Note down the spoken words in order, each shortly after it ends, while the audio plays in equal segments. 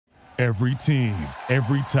Every team,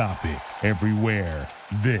 every topic, everywhere.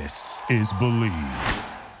 This is Believe.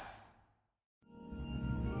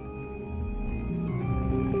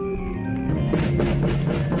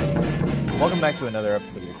 Welcome back to another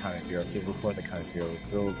episode of the Comic Bureau Field Report. The Comic Bureau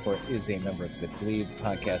Field Report is a member of the Believe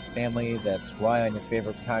podcast family. That's why on your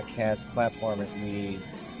favorite podcast platform it reads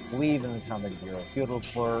Believe in the Comic Bureau Field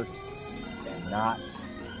Report and not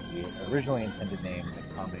the originally intended name,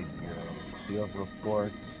 the Comic Bureau Field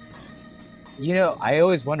Report. You know, I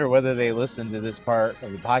always wonder whether they listen to this part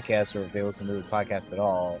of the podcast or if they listen to the podcast at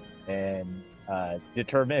all and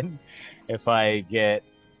determine if I get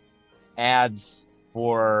ads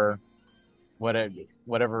for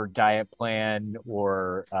whatever diet plan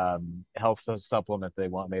or health supplement they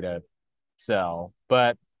want me to sell.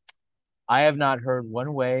 But I have not heard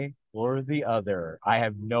one way or the other. I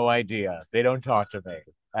have no idea. They don't talk to me,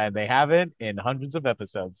 and they haven't in hundreds of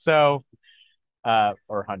episodes. So,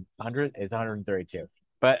 or 100 is 132.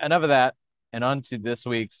 But enough of that, and on to this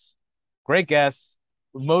week's great guest,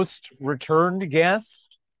 most returned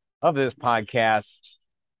guest of this podcast,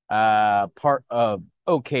 part of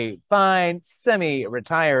Okay Fine,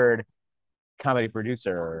 semi-retired comedy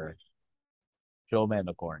producer, Joel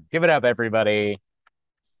Mandelkorn. Give it up, everybody.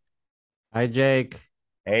 Hi, Jake.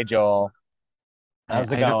 Hey, Joel. How's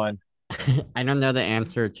it going? I don't know the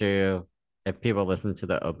answer to if people listen to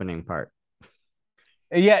the opening part.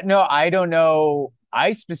 Yeah, no, I don't know.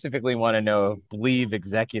 I specifically want to know if Believe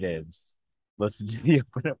executives listen to the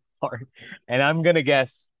opening part, and I'm gonna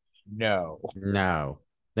guess no. No,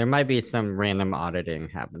 there might be some random auditing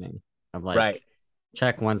happening of Right.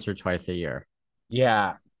 check once or twice a year.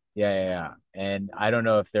 Yeah. And I don't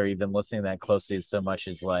know if they're even listening that closely so much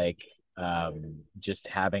as just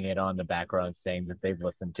having it on the background saying that they've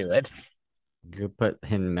listened to it. You put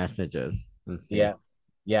hidden messages and see.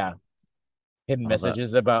 Yeah. Hidden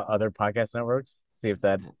messages about other podcast networks. See if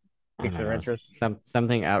that piques their interest.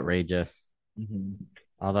 Something outrageous. Mm-hmm.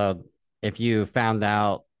 Although, if you found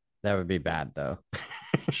out, that would be bad, though.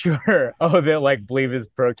 Sure. Oh, they Believe is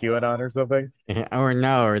pro QAnon or something.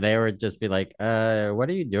 Or they would just be like, what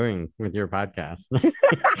are you doing with your podcast?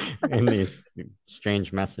 In these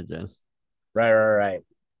strange messages. Right.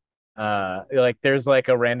 There's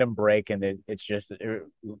a random break and it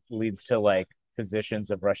leads to positions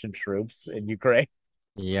of Russian troops in Ukraine.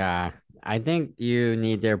 Yeah, I think you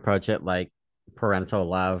need to approach it like parental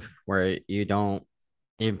love, where if you don't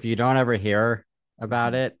ever hear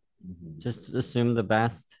about it, just assume the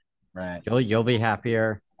best. Right. You'll be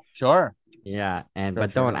happier. Sure. Yeah,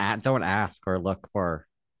 but don't ask or look for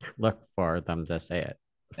them to say it.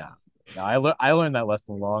 Yeah. No, I learned that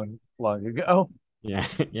lesson long ago.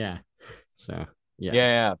 Yeah. So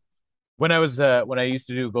yeah. When I used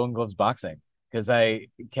to do Golden Gloves boxing, because I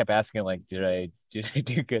kept asking did I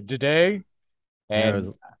do good today?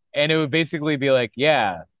 And it would basically be like,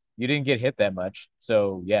 yeah, you didn't get hit that much,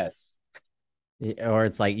 so yes. Or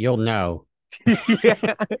it's like you'll know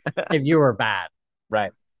if you were bad.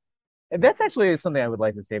 Right. And that's actually something I would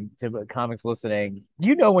like to say to comics listening.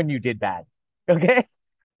 You know when you did bad, okay?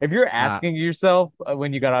 If you're asking yourself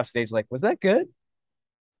when you got off stage, was that good?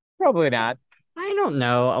 Probably not. I don't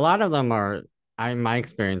know. A lot of them are, in my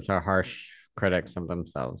experience, are harsh critics of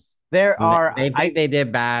themselves. They think they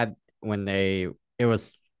did bad when it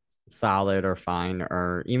was solid or fine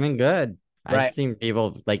or even good. Right. I've seen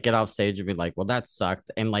people get off stage and be like, well, that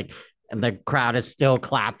sucked. And the crowd is still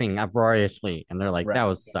clapping uproariously. And they're like, that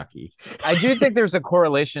was sucky. I do think there's a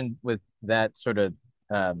correlation with that sort of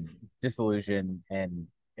disillusion and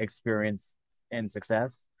experience and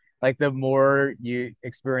success. The more you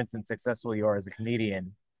experience and successful you are as a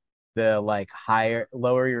comedian, the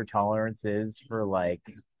lower your tolerance is for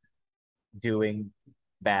doing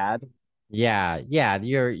bad. Yeah,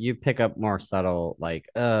 you pick up more subtle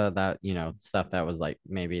that stuff that was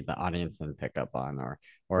maybe the audience didn't pick up on or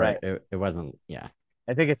right. it wasn't. Yeah,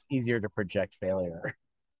 I think it's easier to project failure.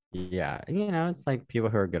 Yeah, it's people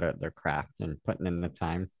who are good at their craft and putting in the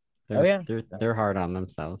time. They're hard on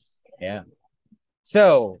themselves. Yeah.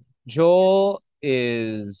 So Joel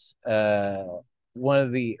is one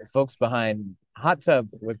of the folks behind Hot Tub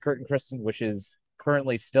with Kurt and Kristen, which is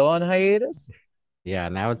currently still on hiatus. Yeah,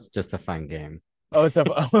 now it's just a fun game. Oh, it's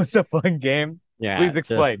a fun game. Yeah. Please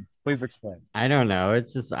explain. I don't know.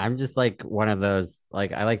 I'm just one of those,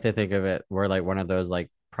 I like to think of it, we're one of those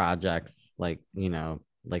projects,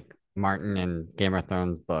 Martin and Game of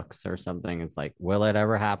Thrones books or something. It's will it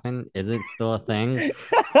ever happen? Is it still a thing?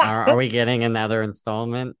 Are we getting another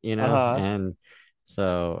installment? And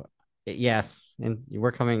so yes, and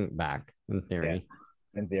we're coming back in theory.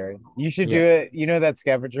 In theory, you should do Yeah, it. You know that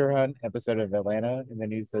scavenger hunt episode of Atlanta in the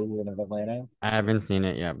new season of Atlanta? I haven't seen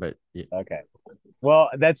it yet, but Okay. Well,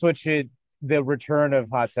 that's what should the return of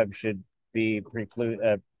Hot Tub should be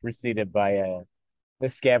preceded by the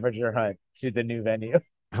scavenger hunt to the new venue.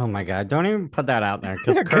 oh my God, don't even put that out there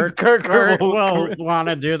because Because Kurt Kurt Kurt will, will want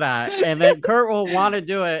to do that, and then Kurt will want to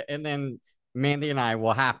do it, and then Mandy and I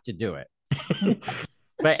will have to do it.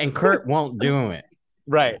 But Kurt won't do it.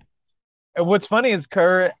 right. And what's funny is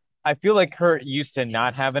Kurt. I feel like Kurt used to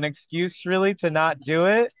not have an excuse really to not do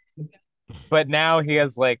it, but now he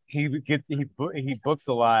has like he books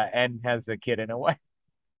a lot and has a kid in a way.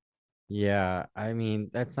 Yeah, I mean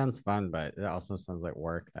that sounds fun, but it also sounds like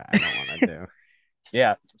work that I don't want to do.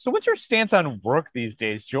 Yeah. So what's your stance on work these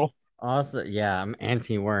days, Joel? Also, yeah, I'm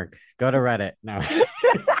anti-work. Go to Reddit. No.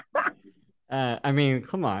 I mean,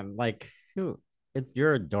 come on, like who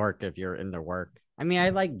you're a dork if you're into work. I mean, I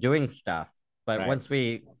like doing stuff, but Right. once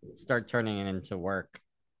we start turning it into work,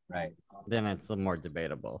 Right. then it's a little more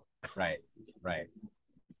debatable. Right. Right.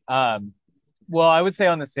 Um, well, I would say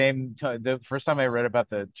on the first time I read about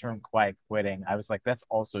the term quiet quitting, I was like, that's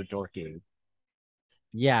also dorky.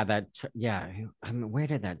 Yeah, yeah. I mean, where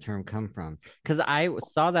did that term come from? Because I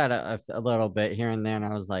saw that a little bit here and there, and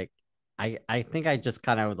I was like, I think I just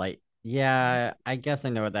kind of like, yeah, I guess I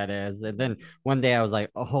know what that is. And then one day I was like,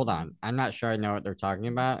 oh, hold on, I'm not sure I know what they're talking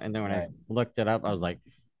about. And then when I Right. looked it up, I was like,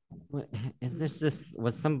 what is this? Just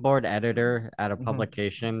was some board editor at a Mhm.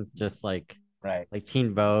 publication just Right. like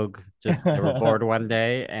Teen Vogue? Just they were bored one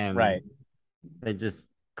day and Right. they just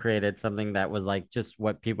created something that was like just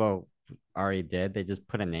what people already did. They just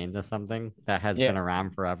put a name to something that has Yeah. been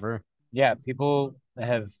around forever. Yeah. People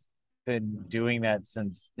have been doing that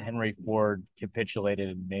since Henry Ford capitulated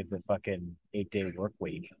and made the fucking 8-day work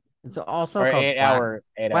week It's also or called Slack. eight What hour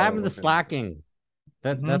happened to work week. slacking?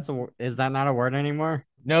 Mhm. Is that not a word anymore?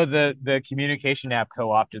 No, the communication app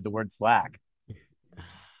co-opted the word Slack.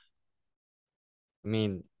 I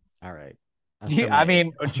mean, all right. I'll show I my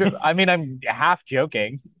mean, I mean, I'm half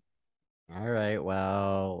joking. all right.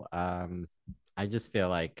 Well, I just feel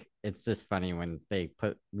like it's just funny when they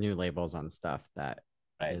put new labels on stuff that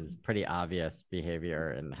Right. is pretty obvious behavior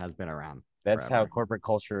and has been around That's how forever. corporate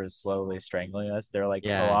culture is slowly strangling us. They're like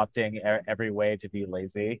Yeah. co-opting every way to be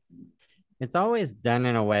lazy. It's always done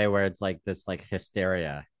in a way where it's like this like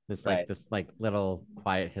hysteria. Right. This like little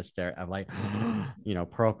quiet hysteria of like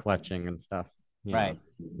pearl clutching and stuff. Right.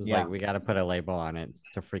 It's Yeah. like we gotta put a label on it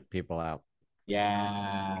to freak people out.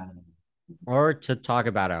 Yeah. Or to talk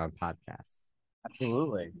about it on podcasts.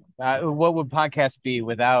 Absolutely. What would podcast be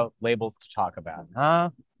without labels to talk about? Huh?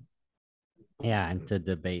 Yeah, and to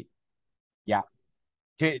debate. Yeah.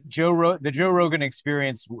 The Joe Rogan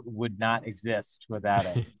experience would not exist without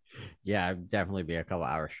it. Yeah, it'd definitely be a couple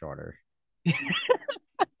hours shorter.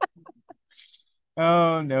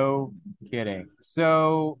 Oh, no kidding.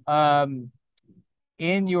 So,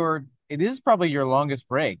 it is probably your longest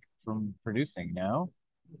break from producing, no?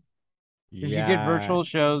 Because you did Yeah, virtual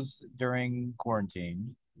shows during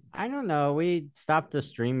quarantine. I don't know. We stopped the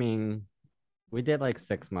streaming. We did like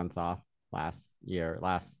 6 months off last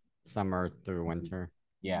summer through winter.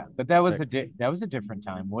 Yeah, but that was Six. that was a different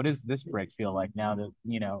time. What does this break feel like now that,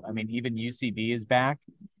 I mean, even UCB is back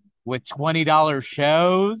with $20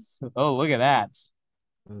 shows? Oh, look at that.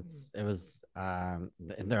 It was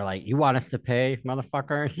they're like, you want us to pay,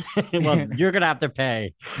 motherfuckers? Well, you're gonna have to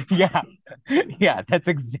pay. Yeah. Yeah, that's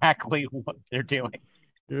exactly what they're doing.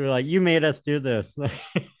 You're like, you made us do this.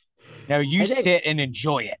 Now you I think sit and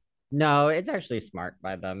enjoy it. no, it's actually smart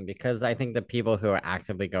by them because I think the people who are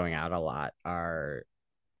actively going out a lot are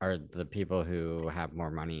the people who have more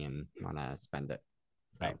money and want to spend it.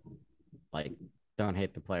 So, Right. like, don't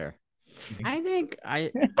hate the player. I think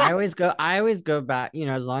I always go back,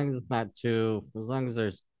 as long as it's not too, as long as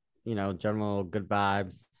there's, general good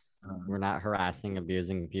vibes. We're not harassing,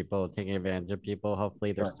 abusing people, taking advantage of people.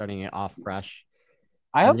 Hopefully they're Sure. starting it off fresh.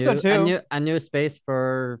 I hope so too. A new space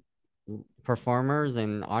for performers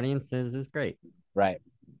and audiences is great. Right.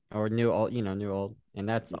 Or new old. And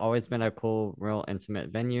that's always been a cool, real intimate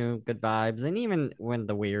venue, good vibes. And even when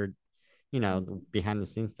the weird, the behind the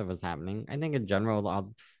scenes stuff was happening, I think in general,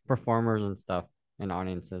 all performers and stuff and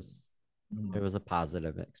audiences, it was a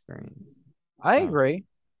positive experience. I So, agree.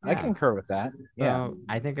 I yeah. concur with that. Yeah. So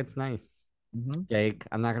I think it's nice. Mhm. Jake,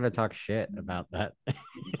 I'm not gonna talk shit about that.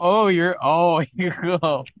 You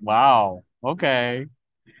go. Wow. Okay.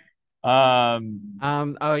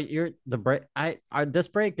 Oh, you're the break. This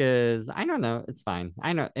break is, I don't know, it's fine.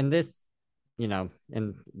 I know in this, in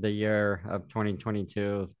the year of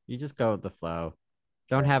 2022, you just go with the flow.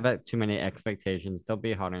 Don't have too many expectations. Don't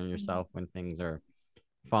be hard on yourself when things are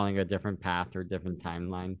following a different path or different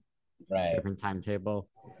timeline, Right. different timetable.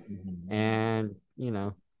 Mhm. And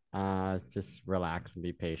just relax and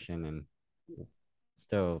be patient and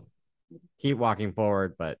still keep walking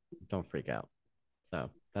forward, but don't freak out. So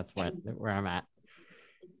that's where I'm at.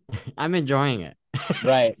 I'm enjoying it.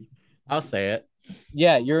 Right. I'll say it.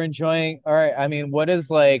 Yeah, you're enjoying. All right. I mean, what is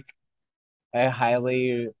like a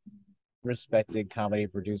highly respected comedy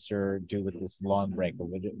producer do with this long break?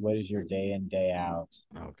 What is your day in, day out?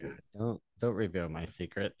 Oh God, don't reveal my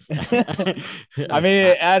secrets. I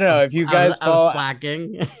mean, I don't know if you guys Of follow.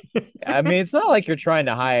 slacking. I mean, it's not like you're trying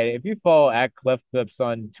to hide. If you follow at Clef Clips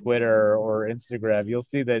on Twitter or Instagram, you'll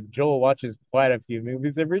see that Joel watches quite a few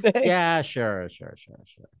movies every day. Yeah, sure.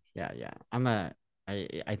 Yeah, yeah.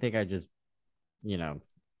 I think I just, you know,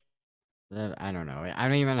 I don't know. I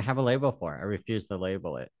don't even have a label for it. I refuse to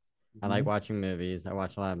label it. I like Mhm. watching movies. I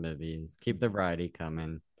watch a lot of movies. Keep the variety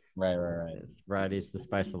coming. Right. Variety is the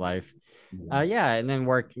spice of life. Mhm. Yeah, and then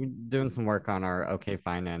doing some work on our okay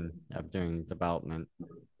fine end of doing development.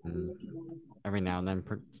 And every now and then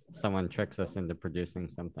someone tricks us into producing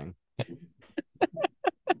something.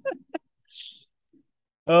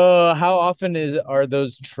 Oh, how often are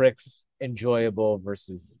those tricks enjoyable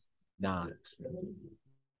versus not?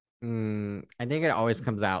 I think it always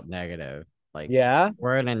comes out negative. Like Yeah.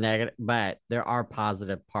 we're in a negative, but there are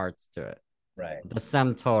positive parts to it. Right. The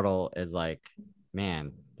sum total is like,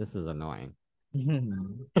 man, this is annoying.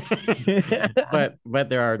 But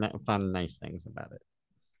there are fun, nice things about it.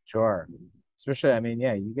 Sure. Especially, I mean,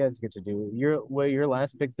 yeah, you guys get to do your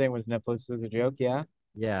last big thing was Netflix as a joke, yeah?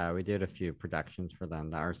 Yeah, we did a few productions for them,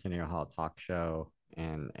 the Arsenio Hall talk show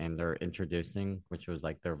and they're introducing, which was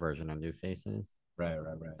like their version of New Faces Right.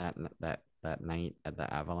 that night at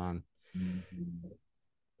the Avalon. Mhm.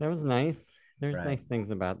 That was nice. There's Right. nice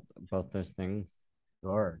things about both those things.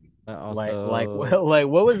 Sure. But Like also, like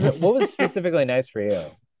what was specifically nice for you?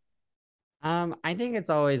 I think it's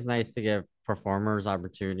always nice to give performers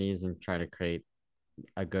opportunities and try to create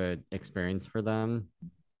a good experience for them.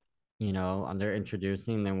 Under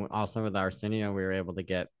introducing. Then also with Arsenio, we were able to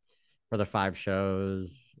get for the 5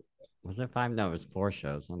 shows. Was it 5? No, it was 4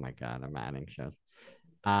 shows. Oh my God, I'm adding shows.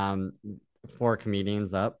 Um, 4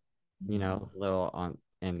 comedians up, a little on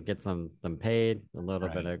and get them paid, a little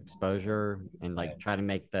bit of Right. exposure, and like Right. try to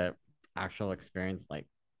make the actual experience like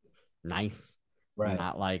nice, Right.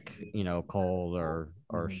 not like cold or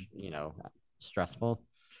Mhm. stressful.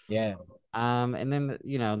 Yeah. And then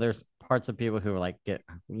there's parts of people who like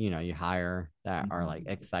you hire that are like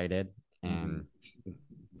Mhm. excited and Mhm.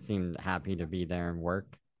 seem happy to be there and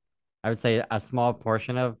work. I would say a small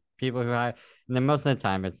portion of people who hire, and then most of the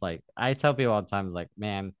time it's like I tell people all the time, it's like,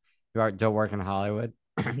 man, don't work in Hollywood.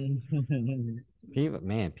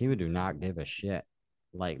 People do not give a shit.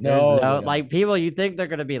 Like there's No, they no don't. like people you think they're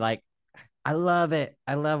gonna be like, I love it.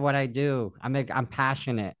 I love what I do. I'm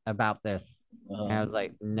passionate about this. And I Uh-huh. was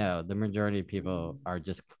like, no, the majority of people are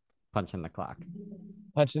just punching the clock.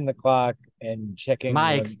 Punching the clock and checking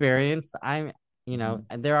My when. experience, Mhm.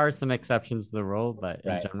 and there are some exceptions to the rule, but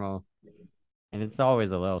in Right. general, and it's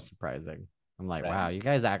always a little surprising. I'm like, Right. wow, you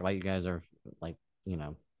guys act like you guys are like, you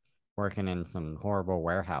know, working in some horrible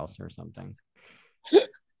warehouse or something.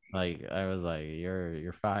 Like I was like,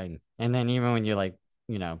 you're fine. And then even when you're like,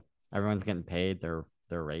 you know, everyone's getting paid their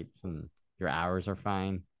rates and your hours are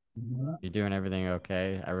fine. Mhm. You're doing everything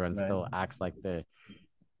okay. Everyone Right. still acts like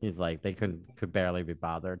he's like they could barely be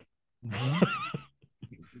bothered. Mhm.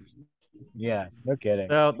 Yeah, no kidding.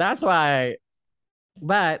 So that's why.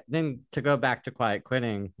 But then to go back to quiet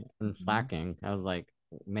quitting and Mhm. slacking, I was like,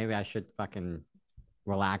 maybe I should fucking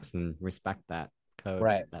relax and respect that code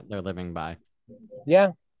Right. that they're living by.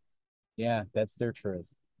 Yeah. Yeah, that's their truth.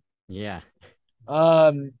 Yeah.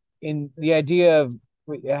 In the idea of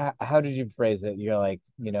how did you phrase it? You're like,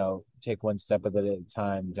 take one step at a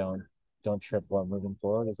time. Don't trip while moving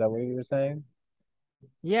forward. Is that what you were saying?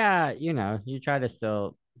 Yeah, you try to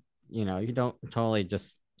still, you don't totally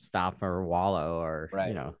just stop or wallow or,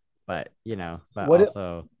 Right. but What it,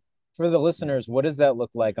 also, for the listeners, what does that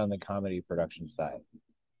look like on the comedy production side?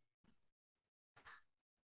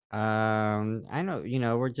 I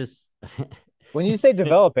know, we're just, When you say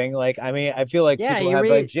developing, like, I mean, I feel like yeah, people have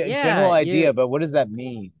a general idea, you, but what does that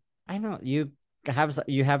mean? I know you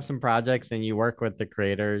have some projects and you work with the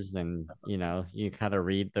creators and, you kind of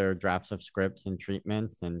read their drafts of scripts and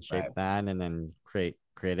treatments and shape Right. that and then create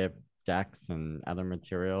creative decks and other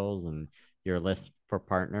materials and your list for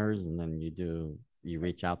partners. And then you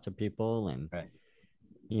reach out to people and, Right.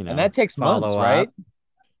 you And know, that takes months, follow right? up.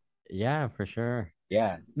 Yeah, for sure.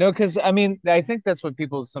 Yeah. No, because I mean, I think that's what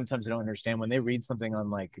people sometimes don't understand when they read something on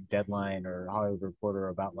like Deadline or Hollywood Reporter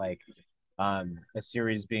about like a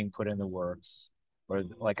series being put in the works or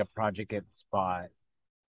like a project gets bought.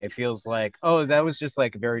 It feels like, oh, that was just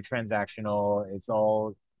like very transactional. It's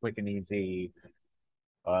all quick and easy.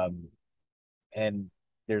 Um, and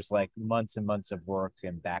there's like months and months of work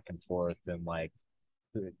and back and forth and like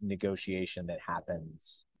the negotiation that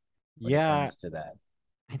happens when it Yeah, comes to that.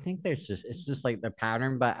 I think it's just like the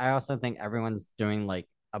pattern, but I also think everyone's doing like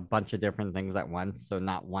a bunch of different things at once, so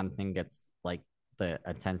not one thing gets like the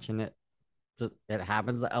attention it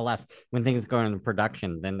happens unless when things go into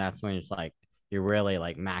production, then that's when it's like you're really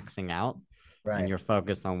like maxing out and Right, you're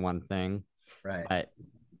focused on one thing. right. But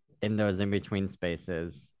in those in between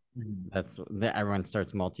spaces, Mhm. that's that everyone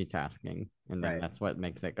starts multitasking, and then Right. that's what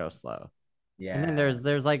makes it go slow. And then Yeah.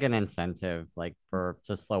 there's like an incentive like for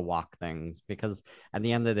to slow walk things because at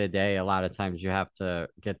the end of the day, a lot of times you have to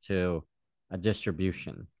get to a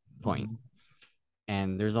distribution point, Mhm.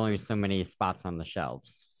 and there's only so many spots on the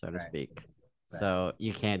shelves, so to Right, speak. right. So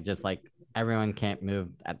you can't just like everyone can't move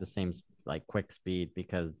at the same like quick speed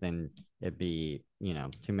because then it'd be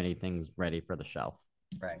too many things ready for the shelf,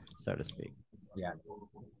 Right. so to speak. Yeah.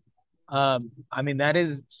 I mean that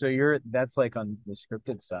is so that's like on the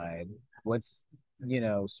scripted side. What's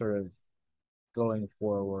sort of going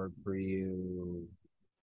forward for you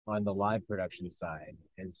on the live production side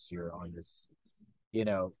as you're on this,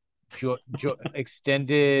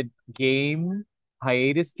 extended game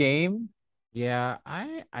hiatus game? Yeah,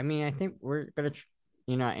 I mean I think we're gonna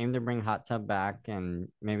aim to bring hot tub back and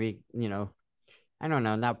maybe I don't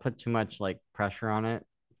know, not put too much like pressure on it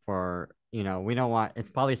for, we don't want it's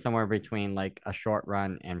probably somewhere between like a short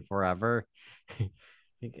run and forever.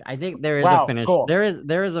 I think Wow, cool. there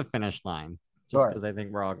is a finish line just Sure. because I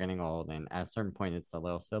think we're all getting old and at a certain point it's a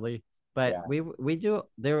little silly. But Yeah. we do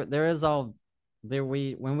there is all there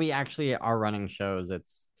we when we actually are running shows,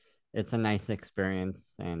 it's a nice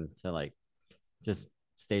experience and to like just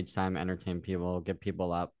stage time, entertain people, get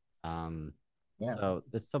people up. Um, Yeah. so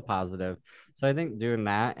it's still positive. So I think doing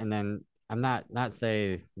that, and then I'm not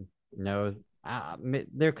say no.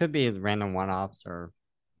 There could be random one-offs or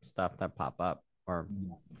stuff that pop up, or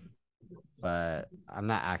but I'm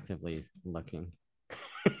not actively looking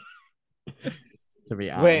to be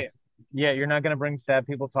Wait, honest. yeah, you're not gonna bring sad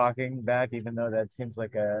people talking back, even though that seems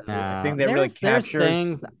like a No, thing that really there's captures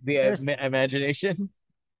things the imagination.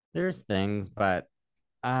 there's things, but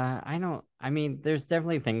I don't. I mean, there's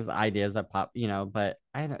definitely things, ideas that pop, but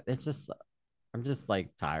I don't. It's just I'm just like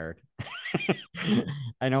tired.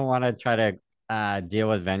 I don't want to try to deal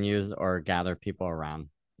with venues or gather people around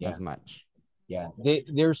Yeah, as much. yeah.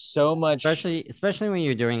 There's so much. Especially when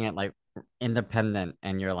you're doing it like independent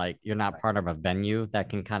and you're not Right. part of a venue that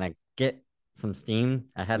can kind of get some steam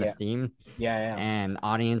ahead of Yeah, steam yeah, yeah. and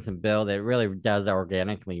audience and build. It really does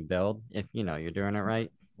organically build if you're doing it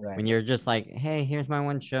right. Right, When you're just like, hey, here's my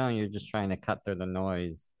one show, and you're just trying to cut through the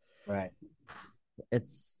noise, right.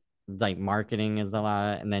 it's like marketing is a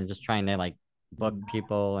lot, and then just trying to like book Mm.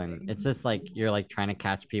 people, and it's just like you're like trying to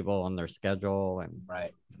catch people on their schedule, and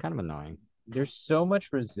Right. it's kind of annoying. There's so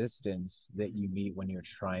much resistance that you meet when you're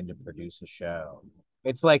trying to produce a show.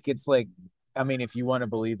 It's like, I mean, if you want to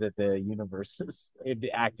believe that the universe is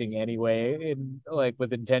acting anyway, in like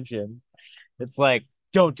with intention, it's like,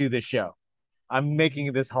 don't do this show. I'm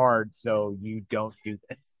making this hard so you don't do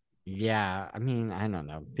this. Yeah, I mean, I don't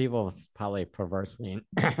know. People probably perversely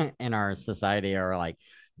in our society are like,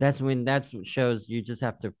 that's what shows you just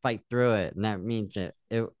have to fight through it, and that means it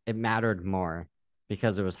mattered more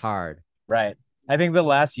because it was hard. Right. I think the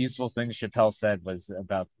last useful thing Chappelle said was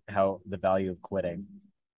about how the value of quitting.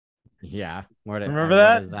 Yeah, Remember what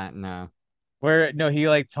that? is that? No. Where no, he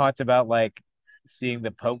like talked about like seeing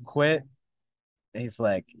the Pope quit. And he's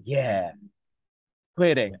like, yeah,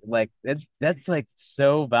 quitting. Like that's like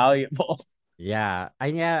so valuable. Yeah,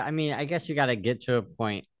 I mean, I guess you got to get to a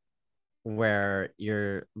point where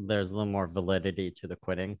there's a little more validity to the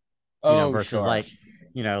quitting, Oh, versus sure. like,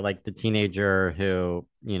 like the teenager who,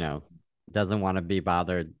 doesn't want to be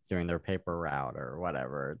bothered doing their paper route or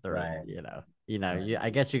whatever. They're, Right. Right. I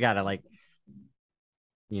guess you gotta like,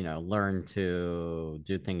 learn to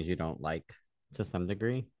do things you don't like to some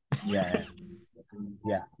degree Yeah.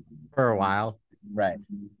 Yeah. for a while. Right.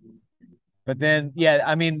 But then, yeah,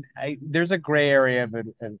 I mean, there's a gray area of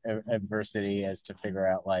adversity as to figure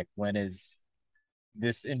out like when is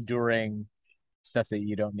this enduring stuff that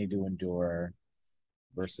you don't need to endure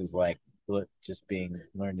versus like just being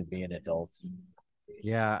learn to be an adult.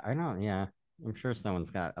 Yeah, I know. Yeah, I'm sure someone's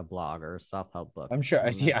got a blog or a self-help book I'm sure.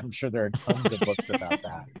 on Yeah, this. I'm sure there are tons of books about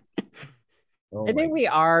that. Oh I my think we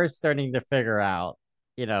are starting to figure out,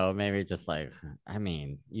 maybe just like, I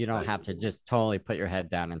mean, you don't have to just totally put your head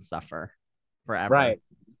down and suffer forever. right,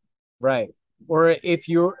 right. Or if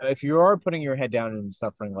you are putting your head down and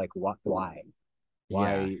suffering, like what why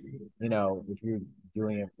Yeah. if you're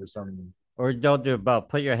doing it for some Or don't do both.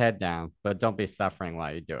 Put your head down, but don't be suffering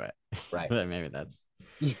while you do it. right. But maybe that's,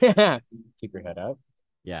 Yeah. Keep your head up.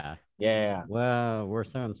 yeah. Yeah. Well, we're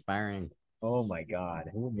so inspiring. Oh my God.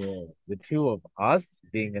 Who knew? The two of us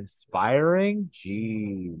being inspiring?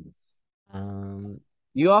 Jeez. Um,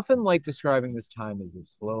 You often like describing this time as a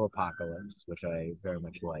slow apocalypse, which I very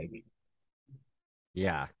much like.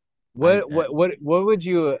 yeah. I, What would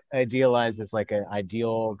you idealize as like an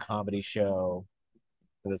ideal comedy show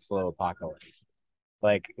for the slow apocalypse?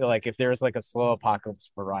 Like if there's like a slow apocalypse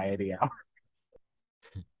variety hour.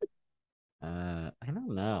 I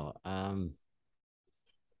don't know.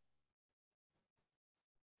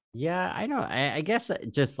 Yeah, I know. I guess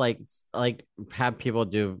just like have people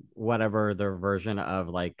do whatever their version of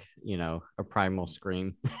like, a primal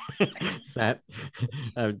scream set.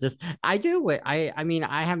 Just I do I mean,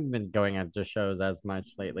 I haven't been going out to shows as much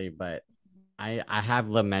lately, but I have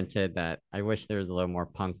lamented that I wish there was a little more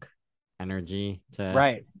punk energy to,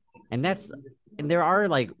 Right. and there are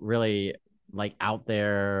like really like out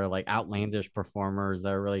there like outlandish performers that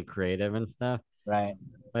are really creative and stuff, Right.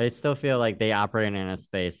 but I still feel like they operate in a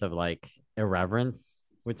space of like irreverence,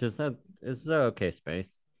 which is a okay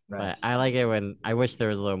space. Right. But I like it when I wish there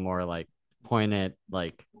was a little more like pointed,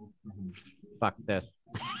 like fuck this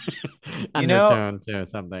You know, undertone to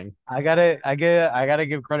something. I gotta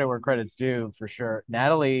give credit where credit's due for sure.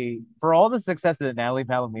 Natalie, for all the success that Natalie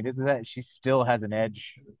Palamides is at, she still has an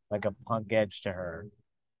edge, like a punk edge to her.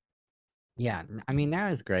 Yeah, I mean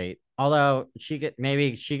that is great. Although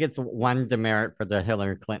maybe she gets one demerit for the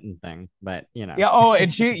Hillary Clinton thing, but Yeah. Oh,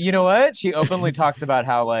 and you know what? She openly talks about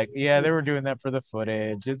how like, yeah, they were doing that for the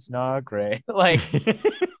footage. It's not great. Like,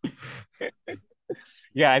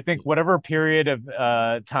 yeah, I think whatever period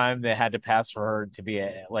of time that had to pass for her to be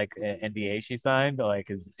like an NDA she signed, like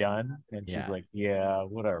is done. And she's Yeah, like, yeah,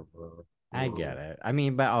 whatever. I get it. I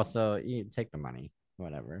mean, but also you take the money,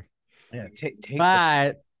 whatever. Yeah, take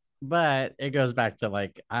the But it goes back to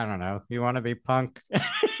like, I don't know, you want to be punk?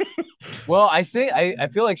 Well, I feel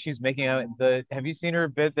like she's making out the have you seen her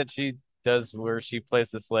bit that she does where she plays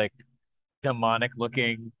this like demonic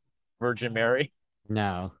looking Virgin Mary?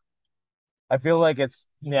 No. I feel like it's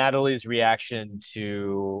Natalie's reaction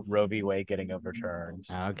to Roe v. Wade getting overturned.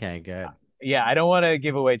 Okay, good. Yeah, I don't want to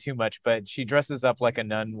give away too much, but she dresses up like a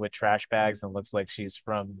nun with trash bags and looks like she's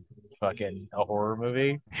from fucking a horror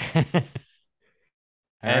movie.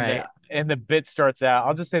 All And right. and the bit starts out,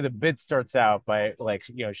 I'll just say the bit starts out by like,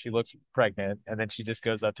 she looks pregnant and then she just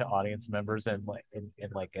goes up to audience members and like in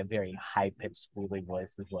like a very high pitched squealy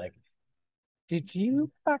voice is like, "Did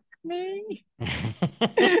you fuck me?"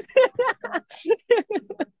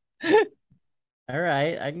 All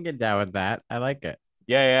right, I can get down with that. I like it.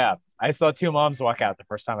 Yeah, yeah. I saw two moms walk out the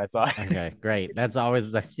first time I saw it. Okay, great. That's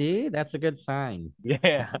always the see, that's a good sign.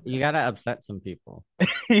 Yeah. You gotta upset some people.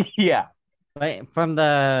 Yeah. But from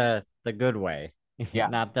the good way, Yeah.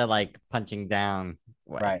 not the like punching down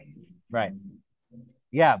way. Right. Right.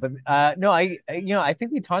 Yeah, but no, I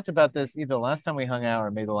think we talked about this either last time we hung out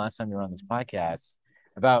or maybe the last time you were on this podcast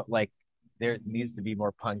about like there needs to be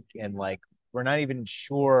more punk and like we're not even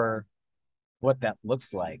sure what that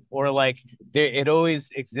looks like or like it always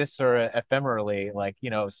exists or ephemerally like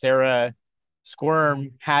Sarah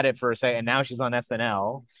Squirm had it for a second and now she's on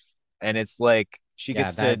SNL and it's like she Yeah,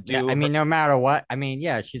 gets to that do I her mean, no matter what, I mean,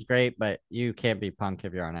 yeah, she's great, but you can't be punk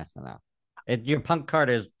if you're on SNL. Your punk card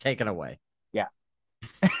is taken away. yeah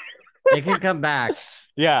It can come back.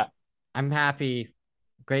 yeah I'm happy.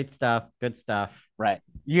 Great stuff. Good stuff. right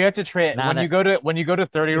you have to trade Not a when you go to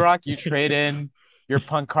 30 Rock you trade in your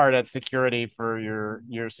punk card at security for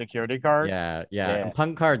your security card. yeah, yeah. Yeah And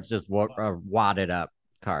punk cards just wadded up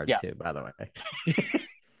card yeah too, by the way.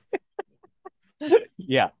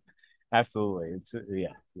 yeah absolutely yeah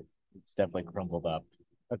it's definitely crumbled up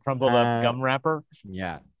a crumbled up Uh, gum wrapper.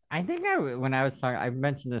 yeah. I think when I was talking, I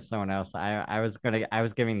mentioned this to someone else. I was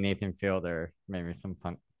giving Nathan Fielder maybe some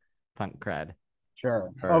punk cred. Sure.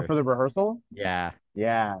 Oh, Or for the rehearsal? yeah,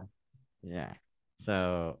 Yeah. yeah.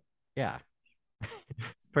 So yeah,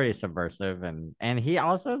 it's pretty subversive, and he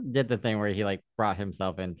also did the thing where he like brought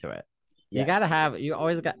himself into it. Yes. You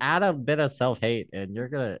always got add a bit of self hate, and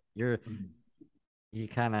Mhm. you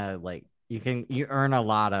kind of like you earn a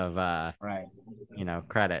lot of Right.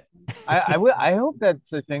 credit. I hope that's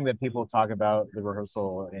the thing that people talk about the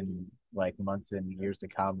rehearsal in like months and years to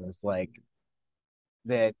come is like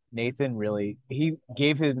that Nathan really he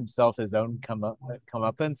gave himself his own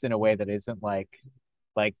comeuppance in a way that isn't like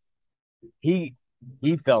he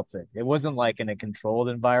he felt it. It wasn't like in a controlled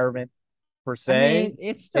environment per I se. mean,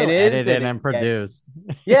 it's It still is edited that and yeah, produced.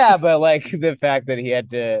 yeah, but like the fact that he had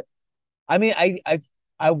to. I mean,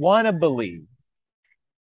 I want to believe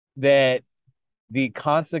that the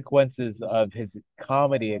consequences of his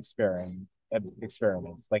comedy experiments,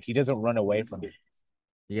 like he doesn't run away from it,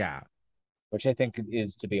 Yeah. which I think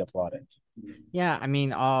is to be applauded. Yeah, I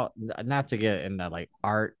mean, all not to get into like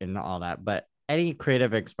art and all that, but any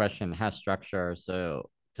creative expression has structure. So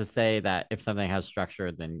to say that if something has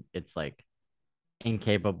structure, then it's like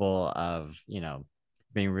incapable of,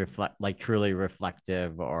 being like truly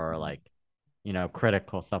reflective or like,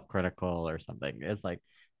 critical, self-critical or something. It's like,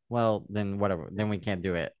 well, then whatever, then we can't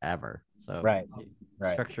do it ever. So Right,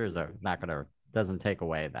 right, structures are not gonna doesn't take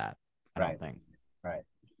away that, I right, don't think. right.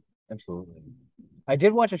 Absolutely. I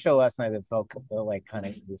did watch a show last night that felt like kind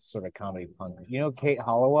of this sort of comedy punk. You know, Kate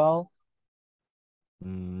Hollowell.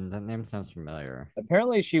 That name sounds familiar.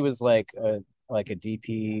 Apparently, she was like a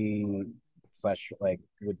DP slash like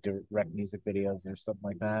would direct music videos or something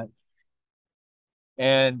like that.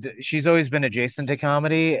 And she's always been adjacent to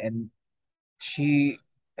comedy, and she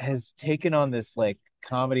has taken on this like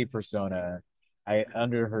comedy persona. I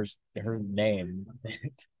under her name.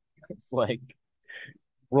 It's like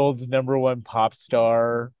world's number one pop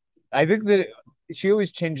star. I think that she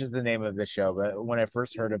always changes the name of the show, but when I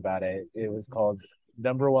first heard about it, it was called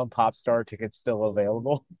Number One Pop Star Tickets Still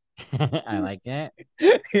Available. I like it.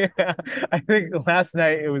 Yeah, I think last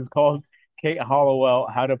night it was called Kate Hollowell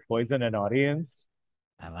How to Poison an Audience.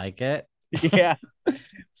 I like it. Yeah,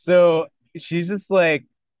 so she's just like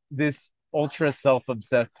this ultra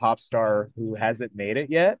self-obsessed pop star who hasn't made it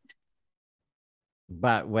yet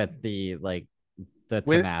But with the like the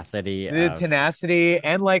with tenacity the of tenacity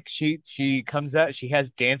and like she comes out she has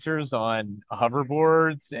dancers on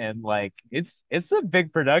hoverboards and like it's a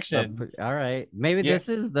big production. all right. Maybe Yeah, this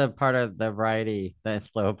is the part of the variety, the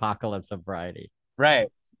slow apocalypse of variety. right.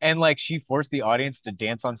 And like she forced the audience to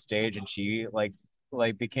dance on stage and she like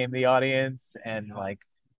became the audience and like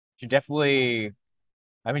she definitely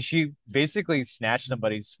I mean she basically snatched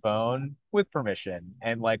somebody's phone with permission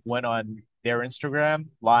and like went on their Instagram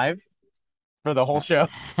live for the whole show.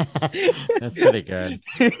 That's pretty good.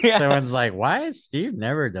 Yeah, Someone's like, why Steve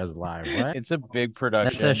never does live? What? it's a big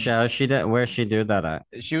That's a production. show she did. Where she do that at?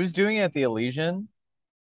 She was doing it at the Elysian,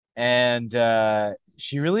 and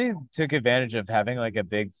she really took advantage of having like a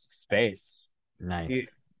big space. Nice.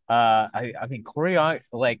 I mean choreo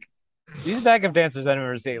like these backup dancers I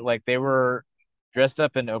never see like they were dressed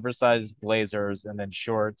up in oversized blazers and then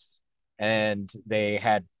shorts, and they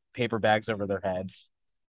had paper bags over their heads,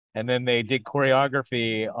 and then they did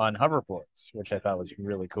choreography on hoverboards, which I thought was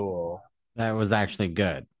really cool. That was actually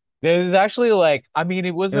good. It was actually like I mean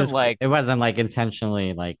It wasn't like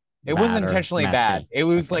intentionally like it wasn't bad or intentionally bad. messy. It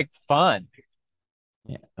was Okay. like fun.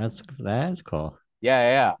 Yeah, that's cool. Yeah, yeah,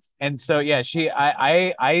 yeah. And so yeah,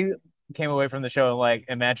 I came away from the show like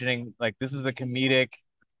imagining like this is the comedic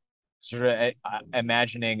sort of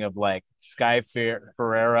imagining of like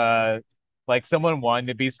Ferreira, like someone wanting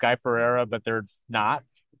to be Sky Ferreira, but they're not.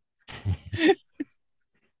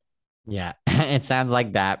 Yeah, it sounds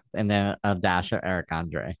like that, and then a dash of Eric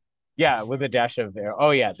Andre. Yeah, with a dash of there.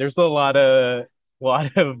 Oh yeah, there's a lot of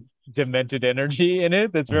demented energy in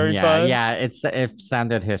it. That's very Yeah, fun. yeah, it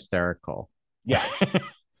sounded hysterical. Yeah,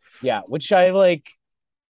 yeah, which I like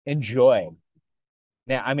enjoy.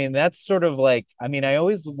 Now, I mean, that's sort of like, I mean, I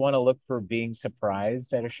always want to look for being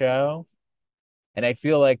surprised at a show. And I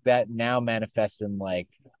feel like that now manifests in like,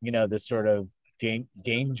 this sort of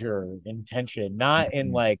danger intention, not in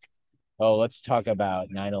Mhm. like, oh, let's talk about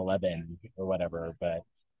 9/11 or whatever, but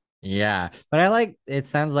Yeah, but I like it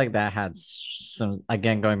sounds like that had some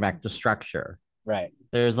again going back to structure. right.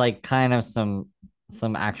 There's like kind of some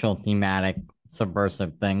actual thematic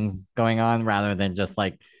subversive things going on rather than just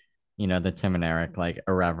like the Tim and Eric like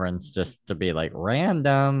irreverence just to be like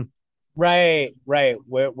random. Right, right.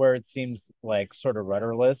 Where it seems like sort of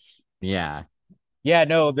rudderless. Yeah. Yeah,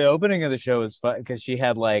 no, the opening of the show is fun because she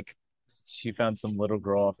found some little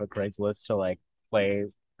girl off of Craigslist to like play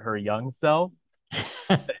her young self.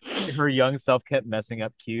 Her young self kept messing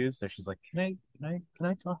up cues, so she's like, "Can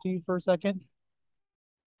I talk to you for a second?"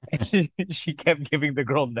 And she kept giving the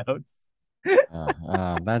girl notes.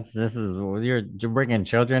 This is you're bringing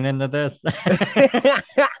children into this.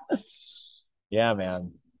 Yeah,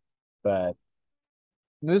 man. But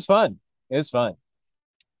it was fun. It was fun.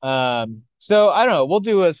 So I don't know. We'll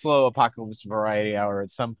do a slow apocalypse variety hour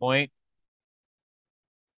at some point,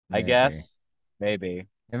 I Maybe. guess. maybe.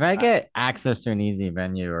 If I get access to an easy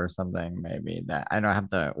venue or something, maybe that I don't have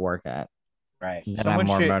to work at, Right. then I'm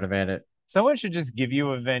more motivated. Someone should just give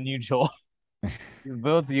you a venue, Joel.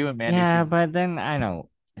 Both you and Mandy Yeah, should but then I don't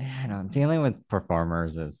dealing with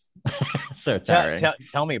performers is so tiring.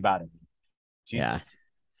 tell me about it. Yeah. Jesus.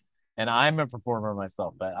 And I'm a performer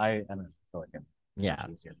myself, but I don't feel like I'm Yeah.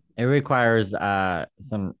 easier. It requires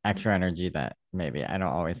some extra energy that maybe I don't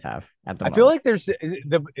always have at the I feel moment. like there's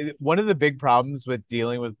the one of the big problems with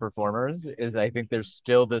dealing with performers is I think there's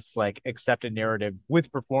still this like accepted narrative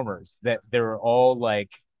with performers that they're all like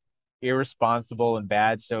irresponsible and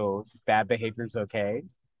bad, so bad behavior's okay.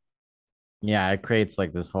 Yeah, it creates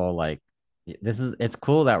like this whole like it's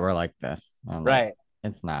cool that we're like this. I'm like, Right.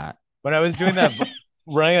 it's not. When I was doing that,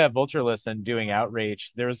 running that vulture list and doing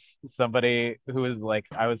outreach, there's somebody who was like,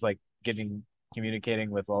 I was like communicating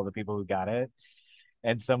with all the people who got it,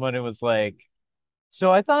 and someone who was like,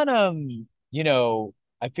 so I thought, I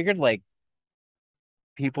figured like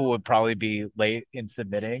people would probably be late in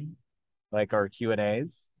submitting like our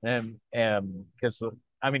Q&As, and because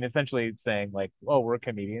I mean, essentially saying like, oh, we're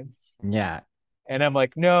comedians, Yeah. and I'm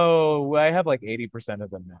like, no, I have like 80% of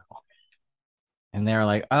them now. And they're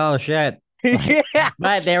like, oh shit. Like, Yeah,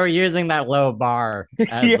 but they were using that low bar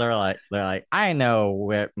as yeah, they're like, I know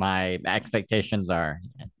what my expectations are,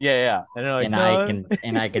 yeah. And they're like, and I no, can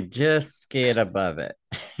and I could just skate above it.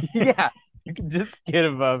 yeah, you can just get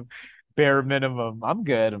above bare minimum. I'm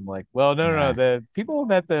good. I'm like, well, no. Yeah. The people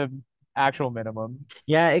met the actual minimum.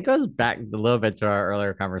 Yeah, it goes back a little bit to our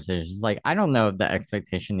earlier conversations. Like, I don't know if the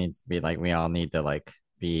expectation needs to be like we all need to like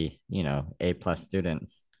be, A+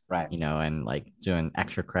 students, Right, and like doing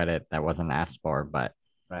extra credit that wasn't asked for. But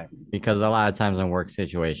right, because a lot of times in work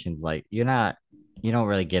situations, like you don't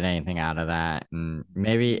really get anything out of that. And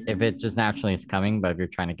maybe if it just naturally is coming, but if you're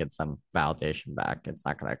trying to get some validation back, it's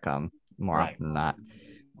not gonna come more right. often than not.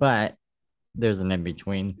 But there's an in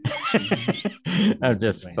between of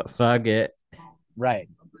just fuck it. Right.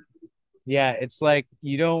 Yeah, it's like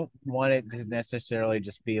you don't want it to necessarily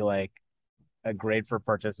just be like a grade for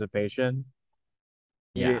participation.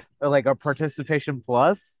 Yeah. Like a participation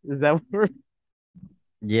plus. Is that what we're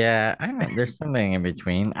Yeah, I don't. There's something in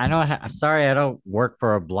between. I don't. Sorry, I don't work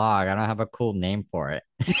for a blog. I don't have a cool name for it.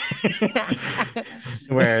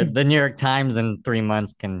 Where the New York Times in 3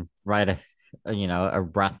 months can write a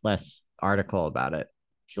breathless article about it.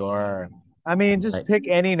 Sure. I mean, just Like, pick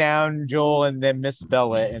any noun, Joel, and then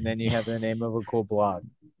misspell it, and then you have the name of a cool blog,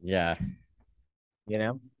 yeah, you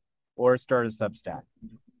know? Or start a Substack.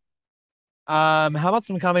 How about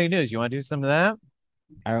some comedy news? You want to do some of that?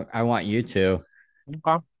 I want you to.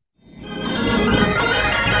 Okay.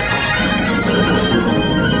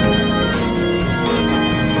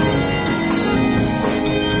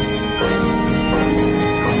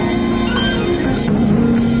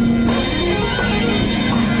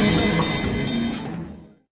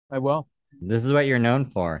 I will. This is what you're known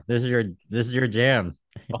for. This is your jam.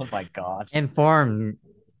 Oh my God. Inform.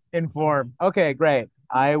 Inform. Okay, great.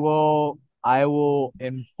 I will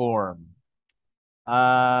inform.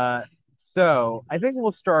 Uh so I think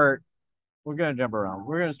we're gonna jump around.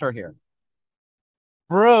 We're gonna start here.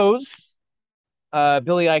 Bros,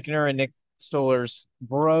 Billy Eichner and Nick Stoller's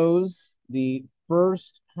Bros, the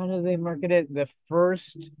first, how do they market it? The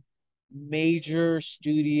first major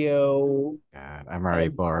studio God, I'm already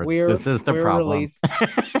bored. queer This is the queer problem. release.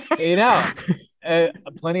 You know,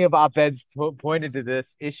 plenty of op-eds pointed to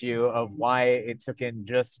this issue of why it took in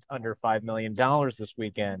just under $5 million this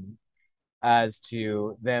weekend, as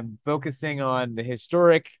to them focusing on the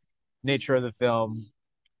historic nature of the film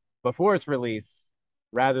before its release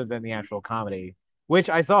rather than the actual comedy, which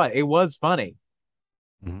I saw it. It was funny.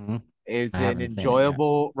 hmm It's I an haven't seen it yet.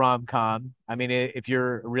 enjoyable rom-com. I mean, if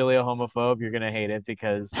you're really a homophobe, you're gonna hate it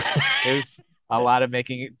because there's a lot of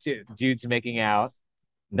dudes making out.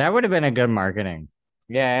 That would have been a good marketing.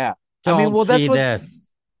 Yeah, yeah. I mean, Don't well, that's see what.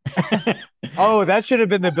 this. Oh, that should have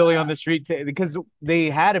been the Billy on the Street because they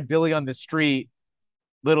had a Billy on the Street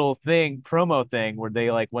little thing, promo thing, where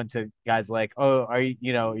they like went to guys like, "Oh, are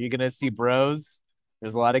you gonna see Bros?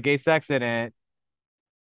 There's a lot of gay sex in it."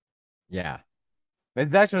 Yeah.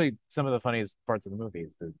 It's actually some of the funniest parts of the movie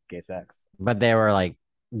is the gay sex. But they were like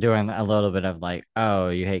doing a little bit of like, oh,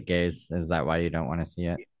 you hate gays. Is that why you don't want to see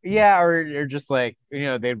it? Yeah, or just like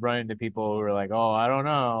they'd run into people who were like, "Oh, I don't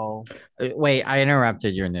know." Wait, I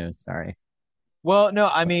interrupted your news. Sorry. Well, no,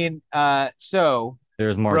 I mean, so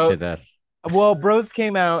There's more bro, to this. well, Bros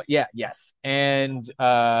came out, yeah, yes, and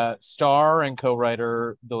star and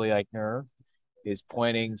co-writer Billy Eichner is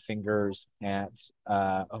pointing fingers at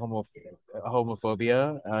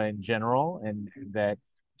homophobia in general, and that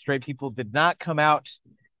straight people did not come out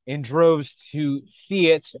in droves to see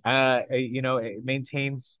it. It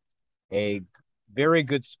maintains a very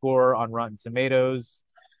good score on Rotten Tomatoes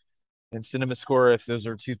and Cinema Score, if those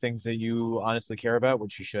are two things that you honestly care about,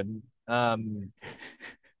 which you shouldn't.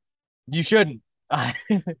 You shouldn't. No.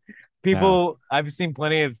 People, I've seen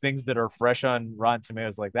plenty of things that are fresh on Rotten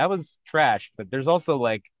Tomatoes, like that was trash. But there's also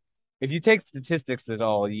like, if you take statistics at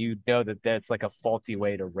all, you know that that's like a faulty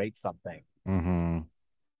way to rate something Mm-hmm.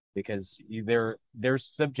 because they're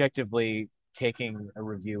subjectively taking a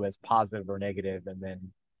review as positive or negative, and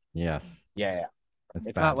then Yes, yeah, it's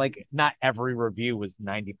it's not bad. like not every review was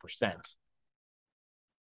 90%.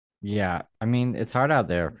 Yeah, I mean, it's hard out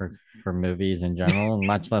there for movies in general,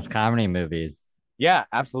 much less comedy movies. Yeah,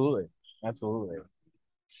 absolutely, absolutely.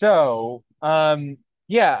 So,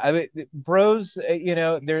 yeah, I mean, Bros,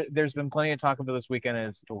 there's been plenty of talk about this weekend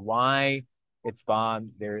as to why it's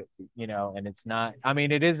bombed. And it's not. I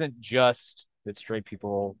mean, it isn't just that straight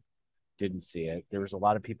people didn't see it. There was a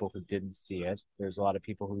lot of people who didn't see it. There's a lot of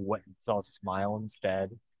people who went and saw Smile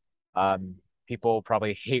instead. Um, People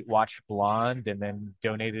probably hate watch Blonde and then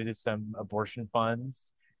donated to some abortion funds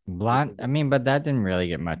Blonde, because I mean, but that didn't really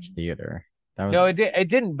get much theater. That no, was, it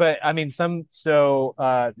didn't. But I mean,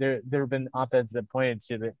 there have been op-eds that pointed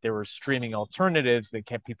to that there were streaming alternatives that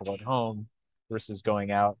kept people at home versus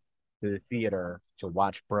going out to the theater to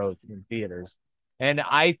watch Bros in theaters. And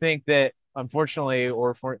I think that unfortunately,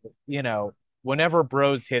 or for whenever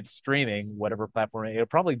Bros hits streaming, whatever platform, it'll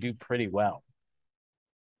probably do pretty well.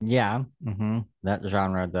 yeah, that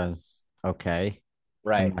genre does okay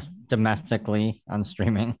Right. domestically on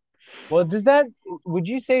streaming. Well, would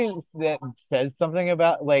you say that says something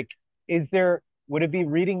about like, would it be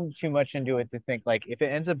reading too much into it to think like if it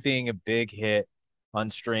ends up being a big hit on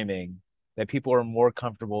streaming, that people are more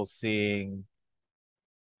comfortable seeing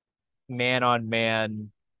man on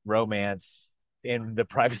man romance in the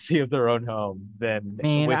privacy of their own home than I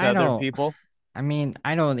mean, with I other don't. people? I mean,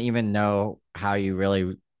 I don't even know how you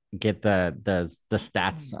really get the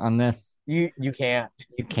stats on this. You can't.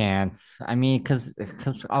 You can't. I mean, because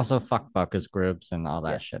also fuck is groups and all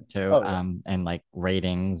Yeah. that shit too. Oh yeah. And like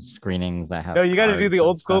ratings, screenings that No, have you got to do the cards and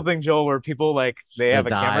old school stuff. thing, Joel, where people like they The have a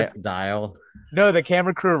camera. dial. No, the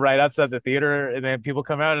camera crew right outside the theater, and then people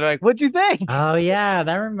come out and they're like, "What'd you think?" Oh yeah,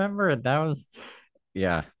 I remember it. That was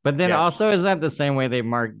yeah. But then Yeah. also, is that the same way they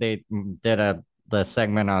did the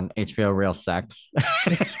segment on HBO Real Sex?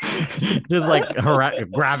 Just like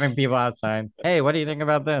grabbing people outside. Hey, what do you think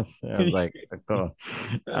about this? I was like, cool.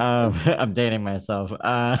 I'm dating myself.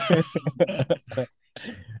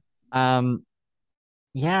 Um,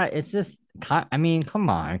 yeah, it's just I mean, come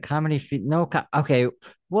on, comedy no okay.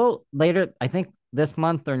 Well, later, I think this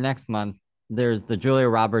month or next month, there's the Julia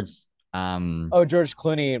Roberts Oh, George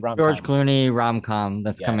Clooney George rom-com. Clooney rom-com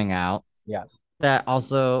that's Yeah, coming out. yeah, That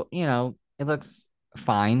also, it looks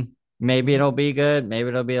fine. Maybe it'll be good. Maybe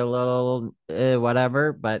it'll be a little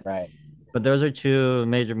whatever. right, But those are two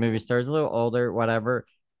major movie stars, a little older, whatever.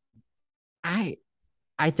 I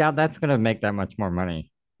I doubt that's gonna make that much more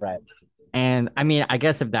money. right, And I mean, I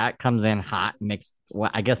guess if that comes in hot, makes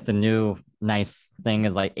well, I guess the new nice thing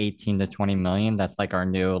is like 18 to 20 million. That's like our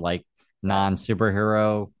new like right,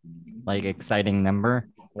 non-superhero like exciting number.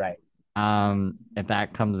 right, If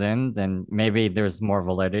that comes in, then maybe there's more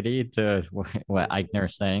validity to what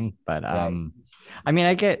Eichner's saying. But right, I mean,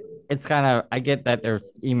 I get that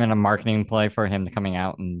there's even a marketing play for him coming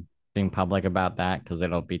out and being public about that because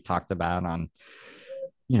it'll be talked about on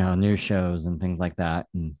news shows and things like that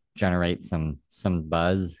and generate some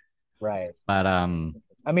buzz. right. But I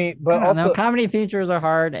mean, I but don't know. also, Comedy features are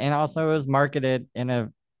hard, and also it was marketed in a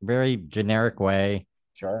very generic way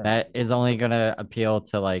sure. that is only gonna appeal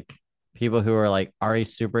to like people who are like already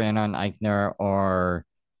super in on Eichner or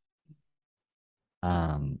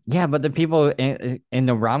yeah, but the people in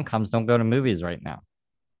the rom-coms don't go to movies right now.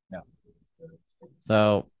 No.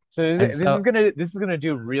 So So and this is so gonna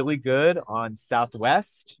do really good on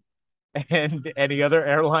Southwest and any other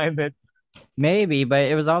airline that. maybe, but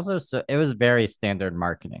it was very standard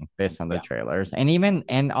marketing based on the Yeah, trailers.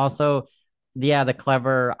 And also yeah, the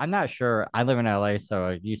clever, I'm not sure. I live in LA,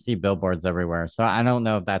 so you see billboards everywhere. So I don't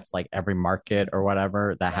know if that's like every market or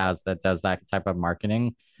whatever right. that does that type of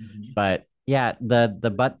marketing. Mhm. But yeah, the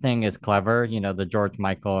butt thing is clever. The George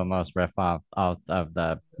Michael almost riff off of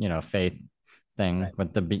the Faith thing Right.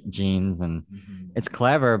 with the jeans, and Mhm. it's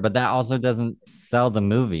clever, but that also doesn't sell the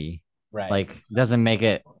movie. Right. Like, doesn't make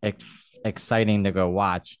it exciting to go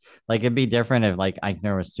watch. Like, it'd be different if like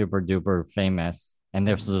Eichner was super duper famous and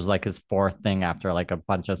this Mhm. was like his fourth thing after like a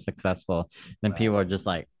bunch of successful. Then Right. people are just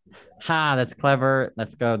like, ha, that's clever.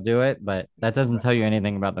 Let's go do it. But that doesn't Right. tell you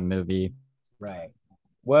anything about the movie. Right.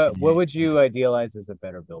 What would you idealize as a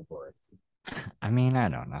better billboard? I mean, I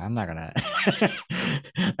don't know. I'm not gonna.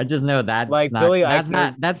 I just know that's Like not. Billy That's Eichner.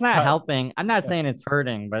 not. That's not cut- helping. I'm not saying it's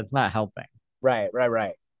hurting, but it's not helping. Right, right,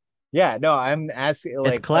 right. Yeah, no, I'm asking It's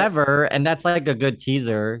like clever, and that's like a good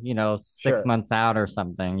teaser. Six sure. months out or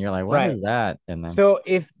something. You're like, what Right. is that? And then So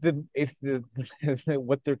if the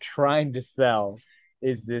what they're trying to sell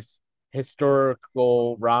is this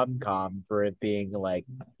historical rom-com for it being like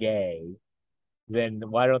gay, then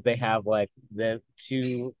why don't they have like the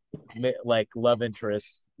two like love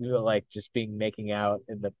interests like just being making out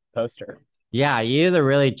in the poster? yeah, you either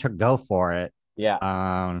really took go for it. Yeah,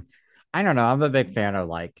 Um, I don't know. I'm a big fan of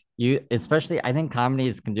like you, especially. I think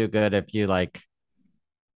comedies can do good if you like.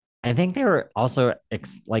 I think they were also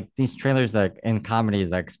like these trailers that in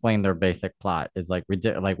comedies that explain their basic plot is like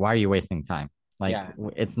ridiculous. Like, why are you wasting time? Like, yeah,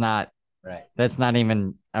 it's not. right, That's not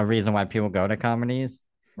even a reason why people go to comedies.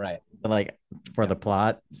 right, But like for yeah, the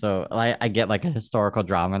plot. So I get like a historical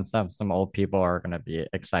drama and stuff. Some old people are gonna be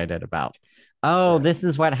excited about. Oh, sure, this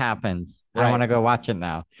is what happens. I want right, to go watch it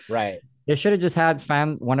now. right. They should have just had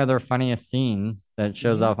found one of their funniest scenes that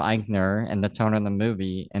shows Hmm. off Eichner and the tone of the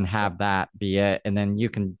movie and Yeah, have that be it. And then you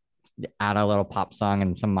can add a little pop song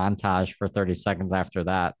and some montage for 30 seconds after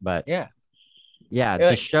that. But yeah. yeah, Uh,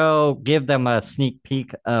 just give them a sneak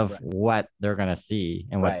peek of right, what they're gonna see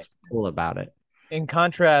and right. what's cool about it. In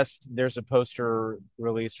contrast, there's a poster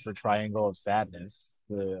released for Triangle of Sadness,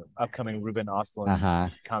 the upcoming Ruben Östlund Uh-huh.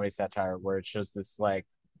 comedy satire, where it shows this like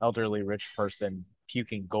elderly rich person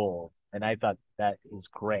puking gold, and I thought that is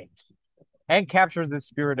great and captures the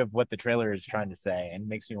spirit of what the trailer is trying to say, and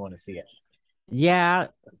makes me want to see it. Yeah,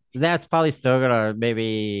 that's probably still gonna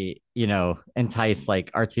maybe, entice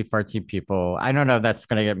like artsy fartsy people. I don't know if that's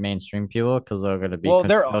gonna get mainstream people because they're gonna be Well,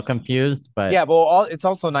 they're still confused, but yeah, well, it's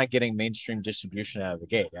also not getting mainstream distribution out of the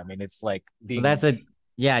gate. I mean, it's like being that's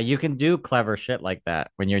yeah, you can do clever shit like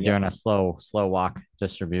that when you're yeah, doing a slow walk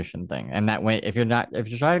distribution thing. And that way, if you're trying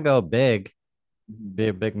to go big, be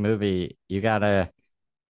a big movie, you gotta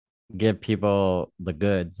give people the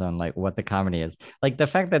goods on like what the comedy is. Like the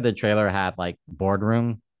fact that the trailer had like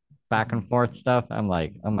boardroom back and forth stuff, I'm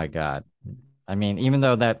like, oh my God. I mean, even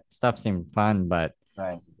though that stuff seemed fun, but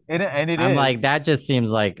right, and it I'm like, is. that just seems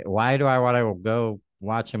like, why do I want to go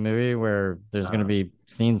watch a movie where there's going to Uh, be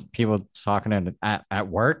scenes people talking at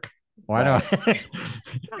work? Why do right, I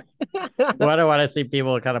why do I want to see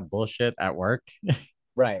people kind of bullshit at work?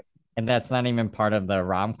 right, And that's not even part of the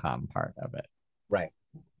rom-com part of it. right.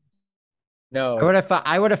 No,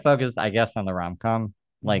 I would have focused, I guess, on the rom-com, mhm,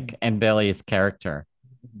 like and Billy's character.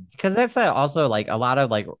 mhm, Because that's also like a lot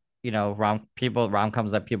of like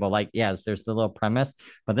rom-coms that people like. Yes, there's the little premise,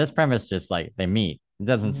 but this premise just like they meet. It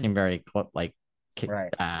doesn't mhm, seem very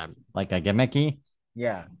right. like a gimmicky.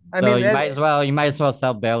 Yeah. I So mean that you might as well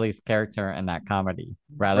sell Bailey's character in that comedy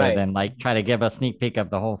rather right, than like try to give a sneak peek of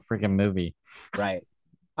the whole freaking movie. right.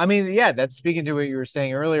 I mean, yeah, that's speaking to what you were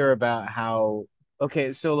saying earlier about how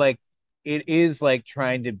okay, so like it is like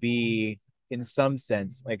trying to be in some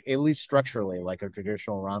sense, like at least structurally, like a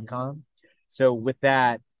traditional rom-com. So with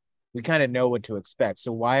that, we kind of know what to expect.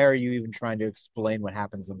 So why are you even trying to explain what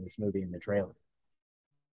happens in this movie in the trailer?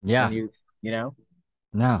 When Yeah, you know?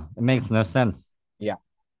 no, it makes no sense. Yeah.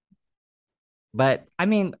 But I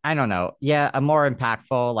mean, I don't know. Yeah, a more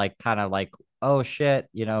impactful, like kind of like, oh shit,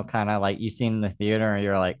 kind of like you seen in the theater and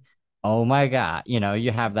you're like, oh my God,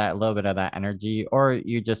 you have that little bit of that energy, or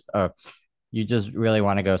you just really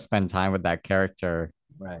want to go spend time with that character.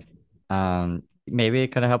 Right. Maybe it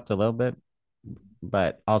could have helped a little bit,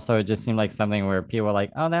 but also it just seemed like something where people were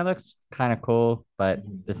like, oh, that looks kind of cool, but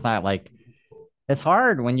Mhm. it's not like it's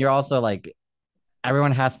hard when you're also like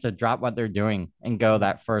everyone has to drop what they're doing and go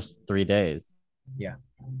that first 3 days. Yeah.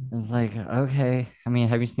 It's like, okay. I mean,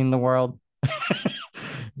 have you seen the world?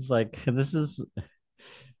 It's like, this is,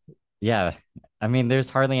 yeah. I mean, there's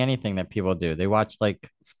hardly anything that people do. They watch like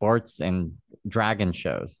sports and dragon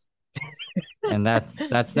shows. And that's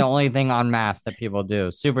the only thing en masse that people do.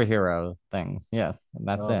 Superhero things. Yes. And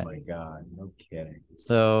that's Oh it. my God. No kidding.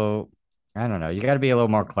 So I don't know. You got to be a little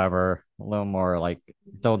more clever, a little more like,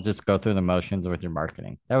 don't just go through the motions with your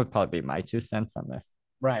marketing. That would probably be my 2 cents on this.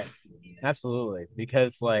 Right. Absolutely.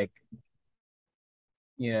 Because like,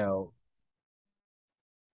 you know,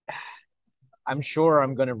 I'm sure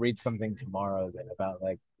I'm gonna read something tomorrow that about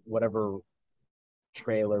like whatever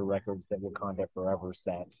trailer records that Wakanda Forever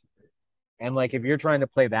set. And like if you're trying to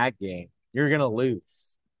play that game, you're gonna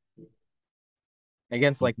lose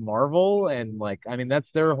against like Marvel and like I mean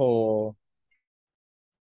that's their whole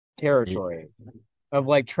territory. of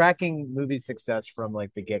like tracking movie success from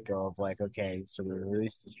like the get go of like, okay, so we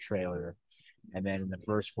released the trailer, and then in the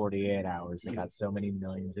first 48 hours, it got so many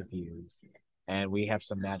millions of views, and we have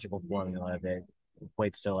some magical formula that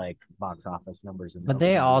equates to like box office numbers and But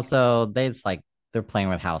they opening also they it's like they're playing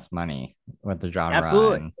with house money with the genre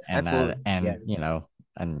absolutely, absolutely, yeah,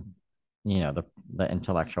 and the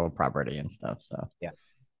intellectual property and stuff. So yeah,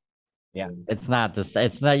 yeah. it's not this.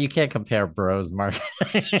 It's not you can't compare Bros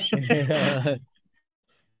marketing.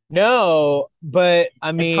 No, but I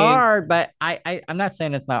It's mean, hard, but I'm not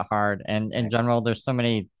saying it's not hard. And in general, there's so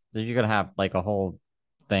many. You're gonna have like a whole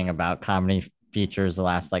thing about comedy features the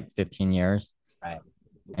last like 15 years, right,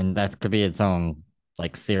 and that could be its own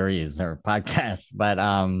like series or podcast. But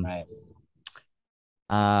right.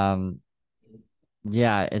 um,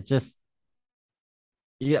 yeah, it just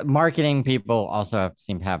yeah, marketing people also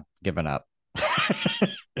seem to have given up.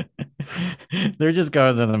 They're just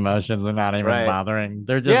going through the motions and not even Right. bothering.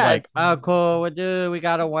 They're just Yeah, like, it's oh, cool, we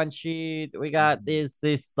got a one sheet, we got these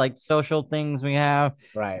like social things we have.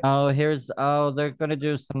 right. They're gonna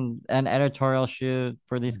do an editorial shoot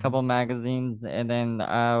for these Mhm. couple magazines, and then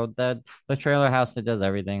the trailer house that does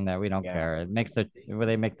everything that we don't Yeah. care. It makes it where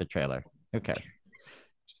they make the trailer. Who cares?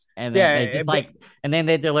 And then they Yeah, just like, and then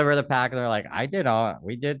they deliver the pack, and they're like,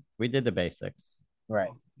 we did the basics.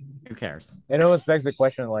 right. Who cares? It almost begs the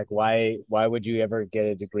question, like, why would you ever get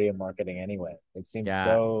a degree in marketing anyway? It seems Yeah,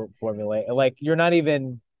 so formulaic. Like, you're not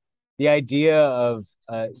even the idea of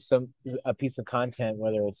a piece of content,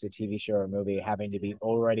 whether it's a TV show or a movie, having to be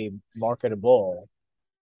already marketable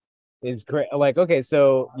is great. Like, okay,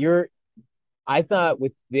 so I thought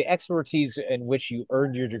with the expertise in which you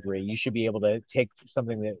earned your degree, you should be able to take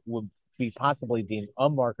something that would be possibly deemed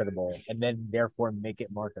unmarketable and then therefore make it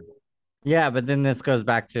marketable. yeah, but then this goes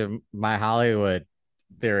back to my Hollywood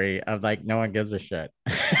theory of like no one gives a shit.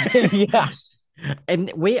 Yeah.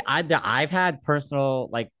 And I've had personal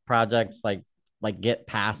like projects like get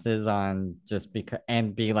passes on just because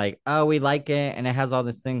and be like, oh, we like it and it has all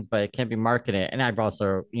these things, but it can't be marketed. And I've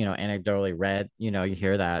also, anecdotally read, you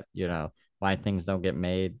hear that, why things don't get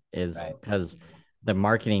made is Right. because the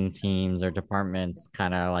marketing teams or departments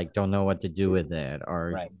kind of like don't know what to do with it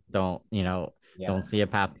or Right. don't, Yeah. don't see a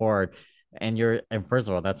path forward. And first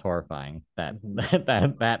of all, that's horrifying. That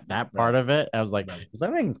Mhm. that part Right. of it, I was like, Right. if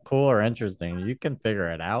something's cool or interesting, you can figure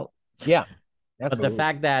it out. Yeah. But the Absolutely.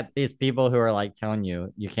 fact that these people who are like telling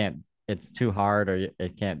you can't, it's too hard or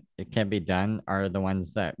it can't be done, are the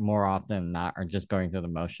ones that more often than not are just going through the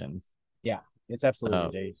motions. Yeah. It's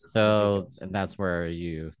absolutely So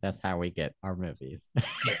ridiculous. that's how we get our movies.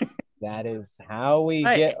 That is how we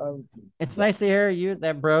Right. get. It's Yeah. nice to hear you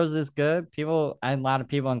that Bros is good. A lot of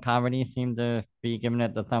people in comedy seem to be giving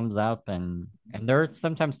it the thumbs up, and they're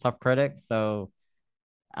sometimes tough critics. So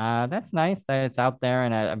that's nice that it's out there,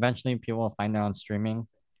 and eventually people will find it on streaming.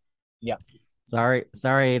 Yeah.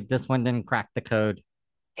 Sorry, this one didn't crack the code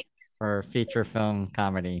for feature film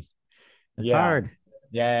comedy. It's Yeah. hard.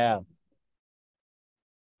 Yeah. It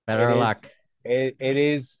Better is. luck. It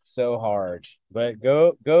is so hard, but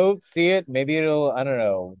go see it. Maybe it'll, I don't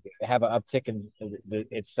know, have an uptick in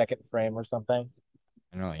its second frame or something.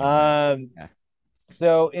 I don't even know. Um, Yeah.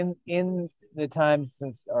 so in the time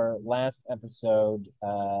since our last episode,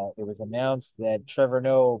 it was announced that Trevor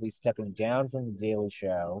Noah will be stepping down from the Daily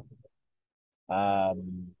Show.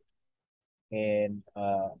 Um, in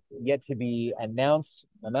yet to be announced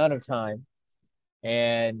amount of time,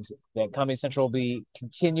 and that Comedy Central will be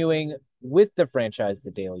continuing with the franchise,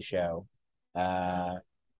 The Daily Show. Uh,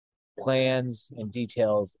 Plans and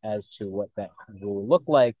details as to what that will look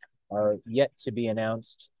like are yet to be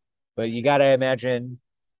announced, but you got to imagine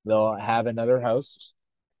they'll have another host.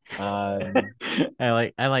 Um, I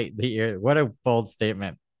like what a bold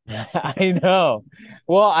statement. I know.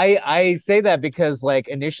 Well, I say that because like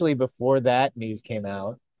initially before that news came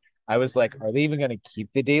out, I was like, are they even going to keep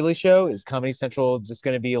the Daily Show? Is Comedy Central just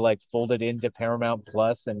going to be like folded into Paramount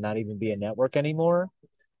Plus and not even be a network anymore?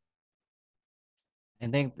 I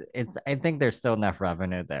think there's still enough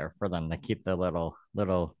revenue there for them to keep the little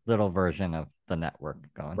version of the network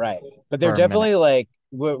going Right. But they're for a minute. definitely like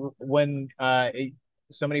when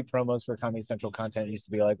so many promos for Comedy Central content used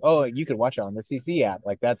to be like, oh, you could watch it on the CC app.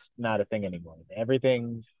 Like that's not a thing anymore.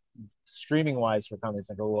 Everything streaming wise for Comedy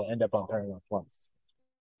Central will end up on Paramount Plus.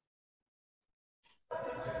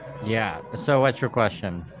 Yeah. So what's your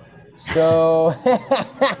question? So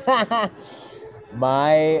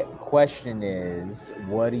my question is,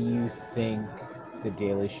 what do you think the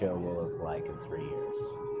Daily Show will look like in 3 years?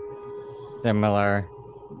 Similar.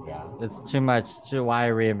 Yeah. It's too much why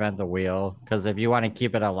reinvent the wheel? Because if you want to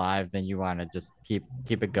keep it alive, then you want to just keep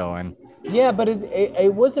it going. Yeah, but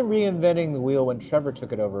it wasn't reinventing the wheel when Trevor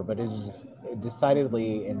took it over, but it was just a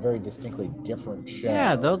decidedly and very distinctly different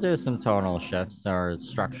Yeah, show. they'll do some tonal shifts or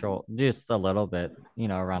structural, just a little bit,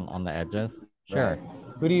 around on the edges. Right. Sure.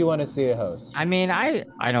 Who do you want to see a host? I mean, I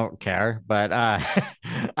don't care, but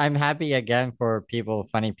I'm happy again for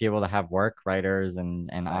funny people to have work, writers and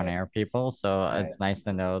Right. on-air people. So Right. it's nice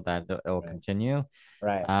to know that it'll Right. continue.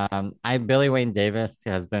 Right. I Billy Wayne Davis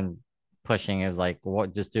has been pushing. It was like,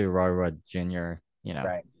 what? Just do Roy Wood Jr.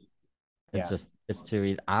 Right. Yeah. It's too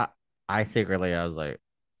easy. I secretly I was like,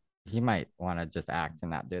 he might want to just act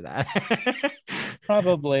and not do that.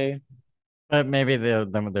 Probably. But maybe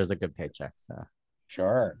there's a good paycheck. So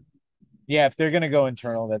Sure. Yeah, if they're gonna go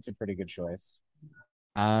internal, that's a pretty good choice.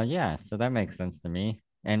 yeah, so that makes sense to me.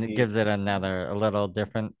 And Do it you, gives it a little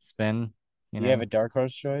different spin, you do you have a know? dark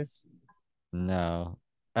horse choice? No.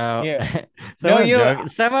 Oh, Yeah. No,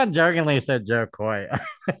 someone jokingly said Joe Coy.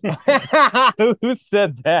 who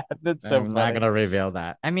said that? That's so I'm not funny. gonna reveal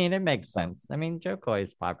that. I mean, it makes Oh, sense. I mean, Joe Coy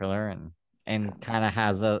is popular and kind of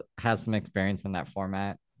has some experience in that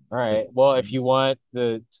format. all Just right. Well, if you want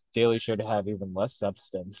the Daily Show to have even less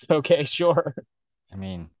substance, okay, sure. I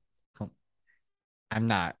mean, I'm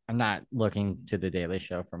not looking to the Daily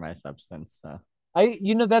Show for my substance. So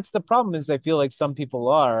That's the problem is I feel like some people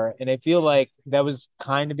are, and I feel like that was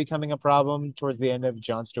kind of becoming a problem towards the end of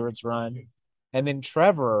Jon Stewart's run. And then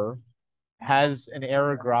Trevor has an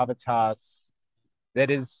air of gravitas that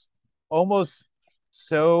is almost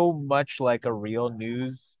so much like a real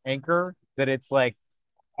news anchor that it's like,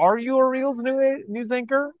 are you a real news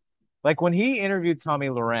anchor? Like when he interviewed Tommy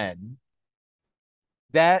Loren,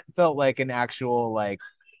 that felt like an actual like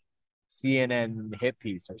CNN hit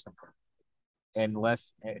piece or something, and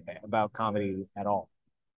less about comedy at all.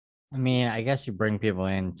 I mean, I guess you bring people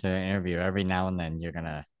in to interview every now and then. You're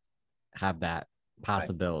gonna have that Right,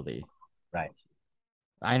 possibility. right,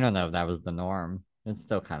 I don't know if that was the norm. It's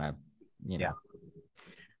still kind of, you yeah. know.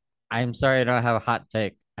 I'm sorry I don't have a hot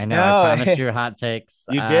take. I know I No, promised you hot takes.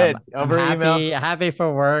 you did I'm over email. happy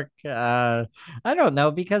for work. I don't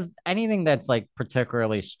know because anything that's like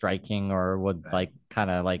particularly striking or would Right, like kind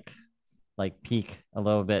of like pique a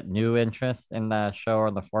little bit new interest in the show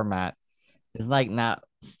or the format is like not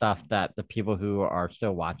stuff that the people who are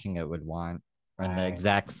still watching it would want or the right,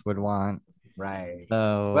 execs would want. right.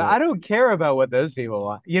 But I So don't care about what those people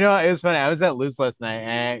want. It was funny. I was at Loose last night,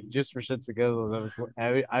 and just for shits and giggles,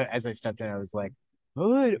 as I stepped in, I was like,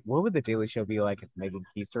 "What would the Daily Show be like if Megan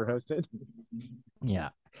Keister hosted? yeah,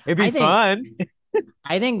 It'd be I think fun."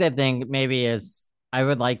 I think the thing maybe is I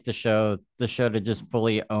would like the show to just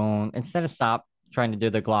fully own instead of stop trying to do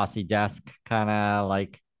the glossy desk kind of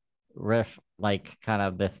like riff like kind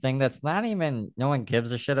of this thing that's not even no one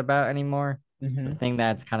gives a shit about anymore. The Hmm. thing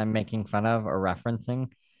that's kind of making fun of or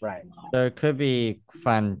referencing. Right. So it could be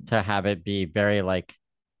fun to have it be very like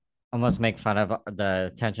almost make fun of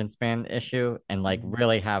the attention span issue and like Mhm.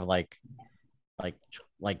 really have like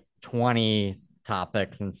 20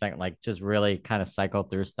 topics and like just really kind of cycle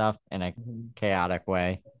through stuff in a Mhm. chaotic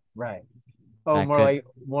way Right. Oh, that more could like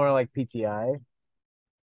more like PTI.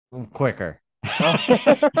 quicker Oh.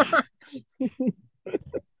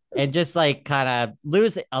 and just like kind of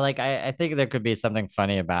lose like I think there could be something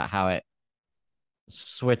funny about how it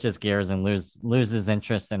switches gears and loses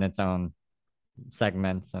interest in its own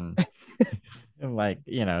segments and like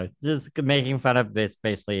just making fun of this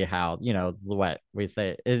basically how what we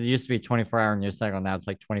say it used to be 24-hour news cycle, now it's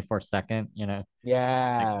like 24-second Yeah,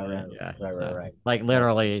 right, yeah, right, right, so right, like right.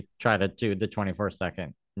 literally try to do the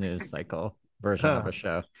 24-second news cycle version of Huh. a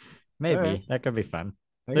show. All right. Maybe that could be fun.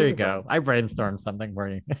 That There could you be fun. go, I brainstormed something for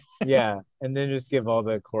you. Yeah, and then just give all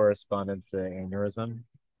the correspondence aneurysm.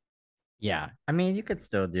 Yeah, I mean, you could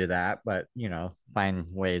still do that, but find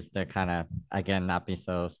ways to kind of again not be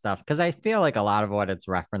so stuffed because I feel like a lot of what it's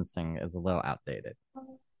referencing is a little outdated.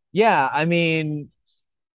 Yeah, I mean,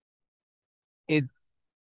 it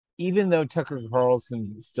even though Tucker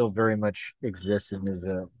Carlson still very much exists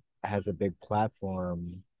and has a big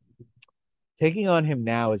platform, taking on him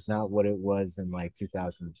now is not what it was in like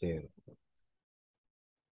 2002.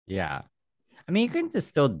 Yeah, I mean, you can just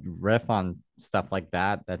still riff on stuff like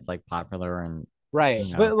that that's like popular and Right.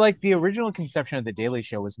 you know, But like the original conception of the Daily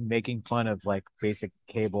Show was making fun of like basic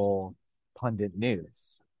cable pundit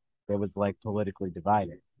news that was like politically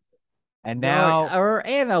divided. And now, or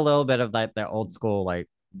and a little bit of like the old school like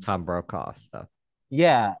Tom Brokaw stuff.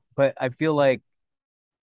 yeah, but I feel like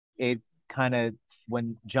it kind of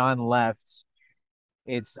when John left,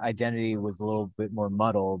 its identity was a little bit more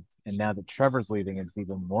muddled, and now that Trevor's leaving, it's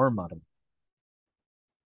even more muddled.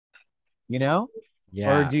 You know? Or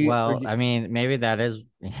Yeah. do you? Or Well, do, I mean, maybe that is,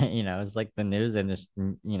 it's like the news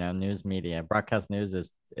industry, news media. Broadcast news is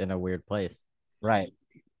in a weird place. right.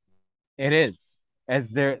 It is. As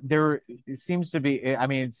there it seems to be. I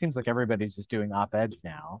mean, it seems like everybody's just doing op-eds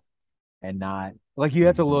now, and not like you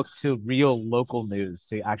have to Mhm. look to real local news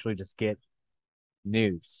to actually just get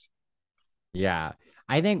news. Yeah.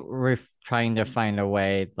 I think we're trying to find a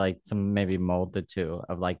way like to maybe mold the two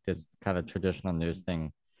of like this kind of traditional news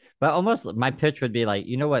thing. But almost my pitch would be like,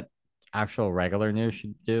 you know what actual regular news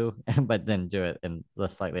should do, but then do it in the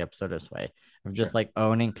slightly absurdist way of just Sure. like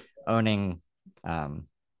owning um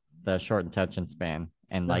the short attention span.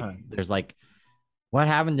 And like Uh-huh. there's like what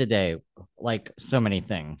happened today? Like so many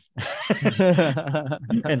things.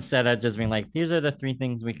 Instead of just being like, these are the three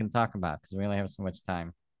things we can talk about because we only have so much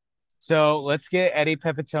time. So let's get Eddie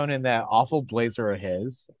Pepitone in that awful blazer of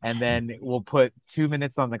his, and then we'll put 2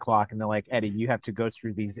 minutes on the clock, and they're like, Eddie, you have to go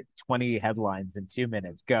through these 20 headlines in 2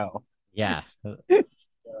 minutes. Go. Yeah,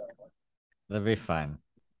 that'd be fun.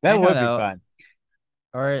 I That don't would be know. fun.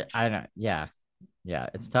 Or I don't, yeah. Yeah,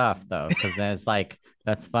 it's tough though, because then it's like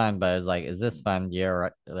that's fun, but it's like, is this fun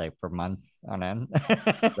year like for months on end?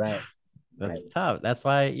 Right. Right. That's tough. That's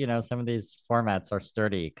why, some of these formats are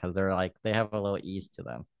sturdy because they're like they have a little ease to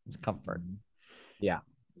them. It's comfort. Yeah.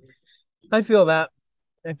 I feel that.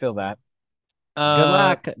 I feel that. Good Uh,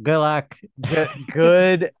 luck. Good luck.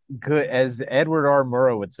 good, as Edward R.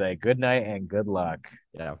 Murrow would say, good night and good luck.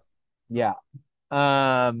 Yeah. Yeah.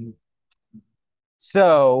 Um,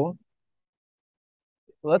 so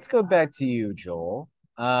let's go back to you, Joel.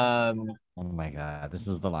 Oh my God. This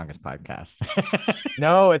is the longest podcast.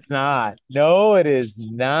 No, it's not. No, it is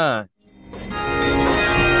not.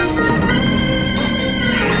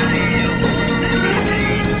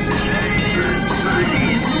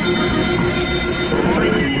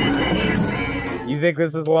 You think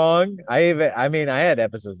this is long? I mean, I had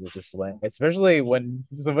episodes that just went, especially when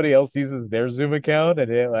somebody else uses their Zoom account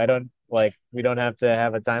and I don't like, we don't have to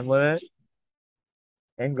have a time limit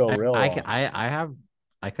and go I, real I, long. I have,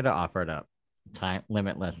 I could have offered up time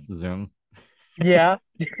limitless Zoom. Yeah,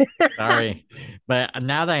 Sorry. But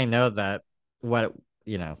now that I know that, what,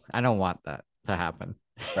 I don't want that to happen.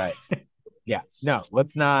 right. Yeah. No,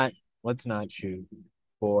 let's not shoot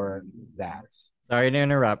for that. Sorry to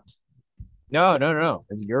interrupt. No, no, no.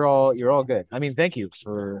 You're all good. I mean, thank you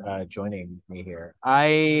for joining me here.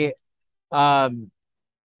 Um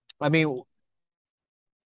I mean,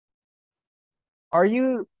 are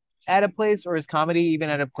you at a place or is comedy even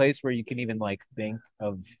at a place where you can even like think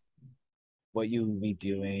of what you will be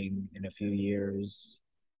doing in a few years?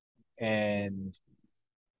 And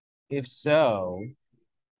if so,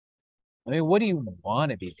 I mean, what do you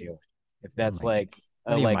want to be doing? If Oh that's my God. like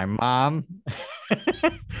What are you, like my mom?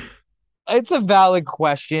 it's a valid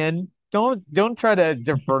question. Don't try to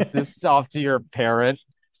divert this off to your parent.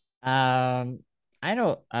 Um, I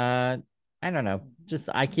don't I don't know. Just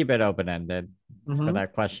I keep it open-ended for Hmm.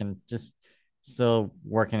 that question. Just still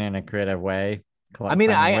working in a creative way, I mean,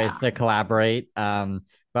 finding ways to collaborate, but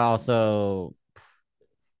also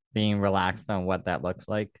being relaxed on what that looks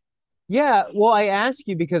like. yeah, well, I ask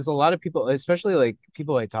you because a lot of people, especially like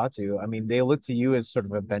people I talk to, I mean, they look to you as sort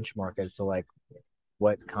of a benchmark as to like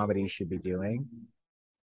what comedy should be doing.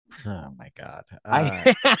 Oh my God.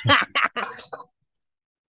 I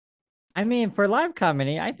I mean, for live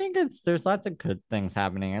comedy, I think there's lots of good things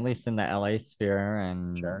happening, at least in the LA sphere,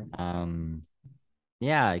 and Sure.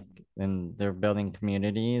 yeah, and they're building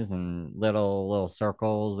communities and little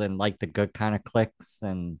circles and like the good kind of clicks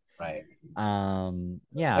and Right. I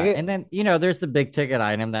yeah, get and then there's the big ticket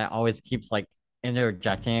item that always keeps like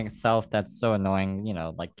interjecting itself. That's so annoying,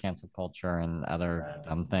 like cancel culture and other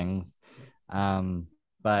dumb things. Um,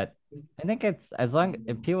 but I think it's as long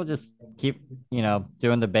if people just keep,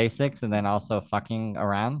 doing the basics and then also fucking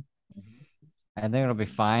around, I think it'll be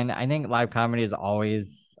fine. I think live comedy is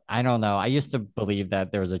always, I don't know. I used to believe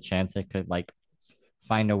that there was a chance it could like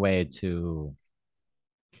find a way to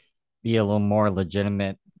be a little more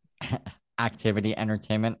legitimate activity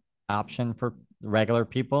entertainment option for regular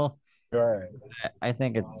people. sure. I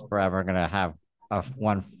think it's forever gonna have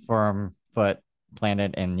one firm foot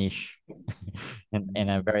planted in niche in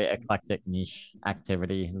a very eclectic niche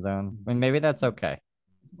activity zone. I mean, maybe that's okay.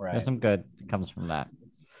 There's Right. some good that comes from that.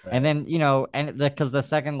 And Right. then, and because the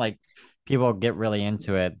second like people get really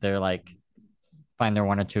into it, they're like find their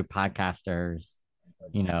one or two podcasters,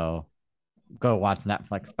 you know, go watch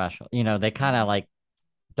Netflix special. They kind of like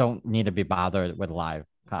don't need to be bothered with live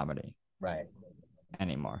comedy Right.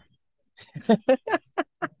 anymore.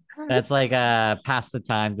 That's like a pass the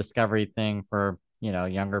time discovery thing for,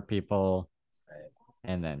 younger people. Right.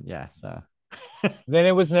 And then yeah, so Then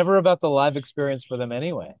it was never about the live experience for them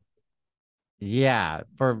anyway. Yeah,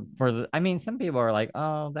 I mean, some people are like,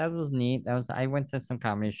 "Oh, that was neat. That was I went to some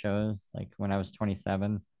comedy shows like when I was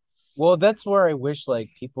 27." Well, that's where I wish like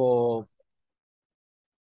people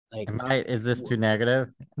like Is this too negative?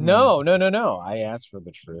 I mean, no, no, no, no. I asked for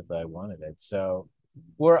the truth. I wanted it. So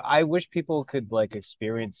where I wish people could like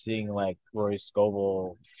experience seeing like Roy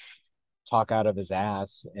Scovel talk out of his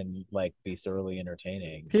ass and like be thoroughly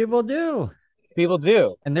entertaining. people do. People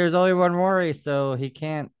do. And there's only one Rory, so he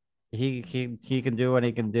can't he can do what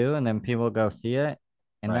he can do, and then people go see it,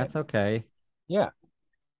 and Right. that's okay. Yeah.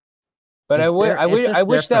 But I would I It's wish I just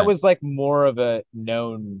wish that different. was like more of a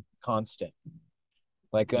known constant.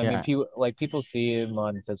 Like I mean Yeah. people see him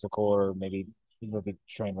on physical or maybe movie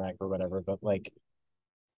Trainwreck or whatever, but like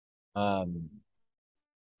um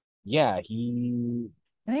yeah, he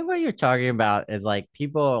I think what you're talking about is like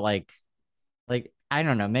people like I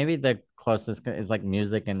don't know, maybe the closest is like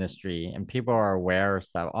music industry and people are aware of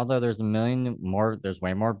stuff. Although there's a million more, there's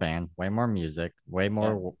way more bands, way more music, way yeah,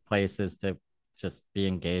 more places to just be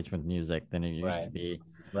engaged with music than it used right, to be.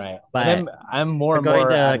 right. And But I'm more and going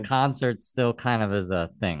more out to of concerts still kind of is a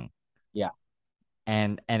thing. yeah,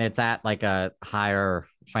 And it's at like a higher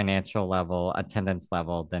financial level, attendance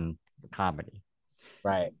level than comedy.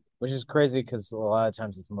 right. Which is crazy because a lot of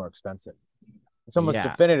times it's more expensive. It's almost Yeah.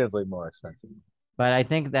 definitively more expensive. But I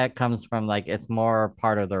think that comes from like it's more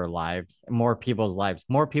part of their lives, more people's lives.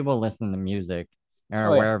 More people listen to music and are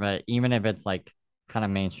Oh yeah. aware of it, even if it's like kind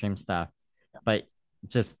of mainstream stuff. But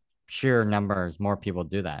just sheer numbers, more people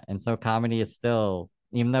do that. And so comedy is still,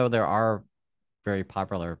 even though there are very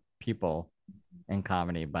popular people in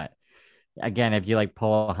comedy, but again, if you like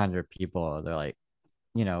pull 100 people, they're like,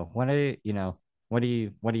 what are what do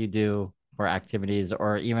you do for activities,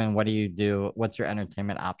 or even what do you do? What's your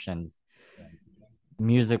entertainment options?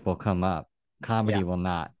 Music will come up, Yeah. comedy will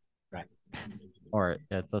not, Right. or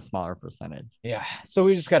it's a smaller percentage. Yeah. So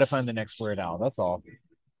we just got to find the next Weird Al. That's all.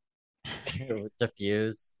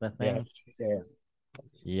 Diffuse the Yeah. thing. Yeah.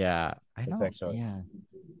 Yeah, I That's don't. actually Yeah,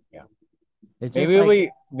 yeah. it's just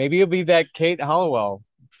like Maybe it'll be that Kate Hollowell.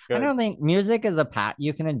 I Good. don't think music is a pat.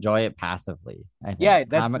 You can enjoy it passively. I think Yeah,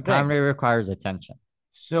 that's the thing. comedy requires attention.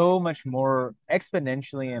 So much more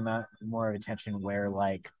exponentially amount more of attention where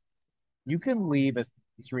like you can leave a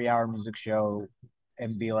 3 hour music show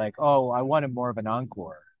and be like, oh, I wanted more of an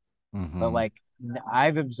encore. But Hmm. like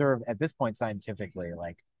I've observed at this point scientifically,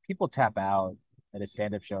 like people tap out at a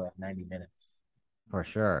stand-up show at 90 minutes For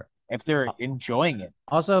sure. if they're enjoying it.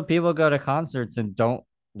 Also, people go to concerts and don't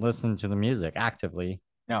listen to the music actively.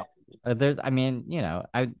 No, I mean,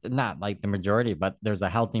 I not like the majority, but there's a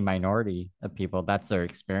healthy minority of people that's their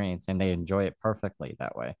experience, and they enjoy it perfectly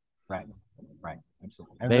that way. right, right,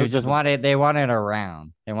 absolutely. And They those are just the want it. They want it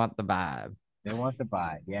around. They want the vibe, they want to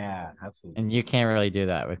buy. Yeah, absolutely. and you can't really do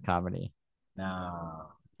that with comedy. No,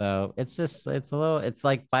 So it's a little, it's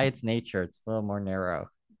like by its nature, it's a little more narrow.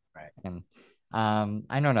 right. And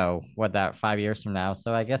I don't know what that 5 years from now.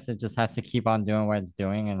 So I guess it just has to keep on doing what it's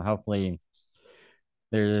doing, and hopefully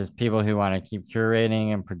there's people who want to keep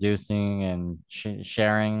curating and producing and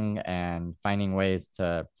sharing and finding ways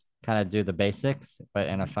to kind of do the basics, but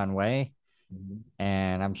in a fun way. Mhm.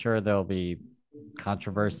 And I'm sure there'll be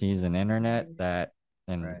controversies in internet that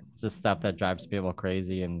and Right. just stuff that drives people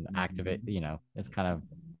crazy and activate, it's kind of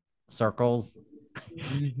circles,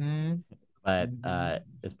 Mm-hmm. but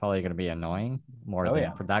it's probably going to be annoying Oh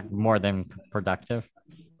yeah, more than productive.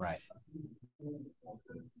 right.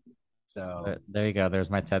 So But there you go. There's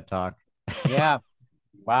my TED talk. yeah,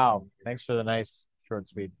 wow. Thanks for the nice short,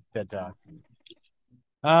 sweet TED talk.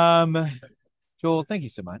 Um, Joel, thank you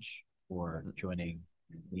so much for joining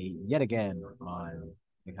me yet again on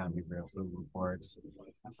the Comedy Real Food Report.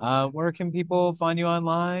 Where can people find you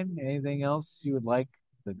online? Anything else you would like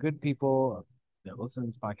the good people that listen to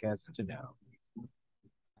this podcast to know?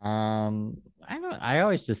 I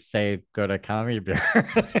always just say go to Comedy Bear.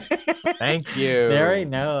 Thank They already you.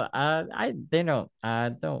 know.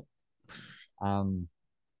 Um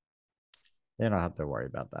they don't have to worry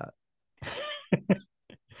about that.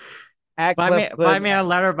 At Find Clef me Clip, find me on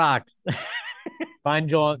Letterbox. find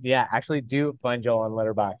Joel. Yeah, actually, do find Joel on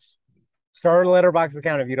Letterbox. Start a Letterbox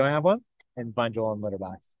account if you don't have one, and find Joel on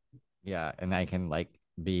Letterbox. Yeah, and I can like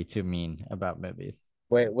be too mean about movies.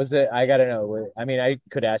 Wait, was it? I gotta know. I mean, I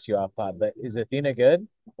could ask you off pod, but is Athena good?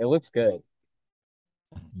 It looks good.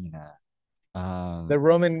 Yeah. The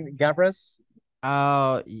Roman Gavras?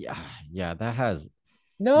 Oh yeah, yeah, that has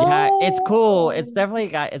yeah, it's cool. No. It's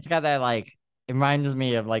got that like it reminds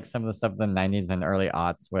me of like some of the stuff in the 90s and early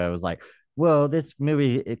aughts where it was like, whoa, this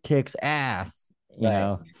movie it kicks ass. you Right.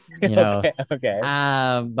 know, you know. Okay.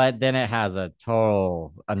 But then it has a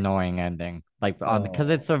total annoying ending, like on because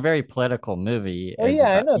Oh. it's a very political movie. Oh Is yeah,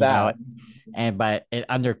 I about know that. but it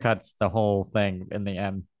undercuts the whole thing in the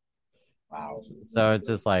end. Wow. So it's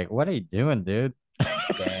just like, what are you doing, dude?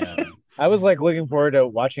 Damn. I was like looking forward to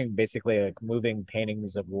watching basically like moving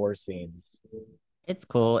paintings of war scenes. It's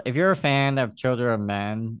cool if you're a fan of Children of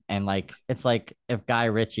Men, and like it's like if Guy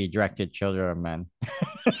Ritchie directed Children of Men.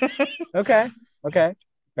 Okay. Okay.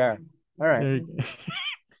 Fair. All right.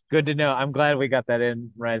 Good to know. I'm glad we got that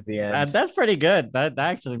in right at the end. That's pretty good. That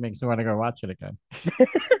actually makes me want to go watch it again.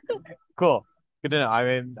 Cool. Good to know. I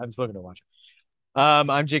mean, I'm still gonna watch it.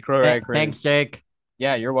 I'm Jake Kroger. Thanks, Jake.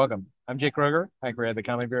 Yeah, you're welcome. I'm Jake Kroger. I create the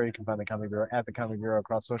Comic Bureau. You can find the Comic Bureau at the Comic Bureau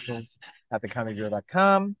across socials at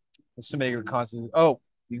thecomicbureau.com. There's so many good causes. Oh,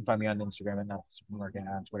 you can find me on Instagram at Not the Supermarket,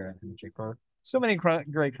 on Twitter at Jake Kroger. So many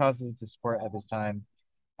great causes to support at this time.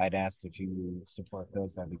 I'd ask if you support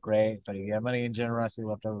those, that'd be great. But if you have money and generosity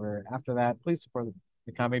left over after that, please support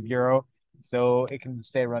the Comic Bureau so it can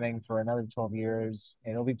stay running for another 12 years.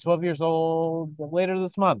 And it'll be 12 years old later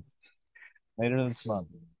this month. Later this month.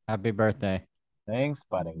 Happy birthday. Thanks,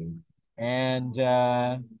 buddy. And you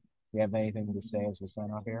have anything to say as we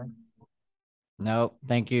sign off here? Nope.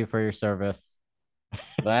 Thank you for your service.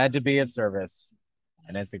 Glad to be of service.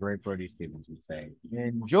 And as the great Brody Stevens would say,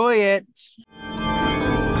 enjoy it.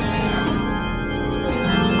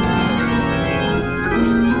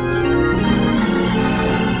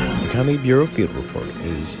 The Comic Bureau Field Report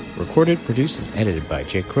is recorded, produced, and edited by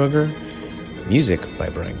Jake Kroger. Music by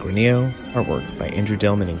Brian Granillo. Artwork by Andrew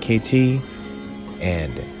Delman and KT.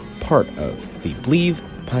 And part of the Believe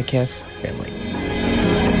podcast family.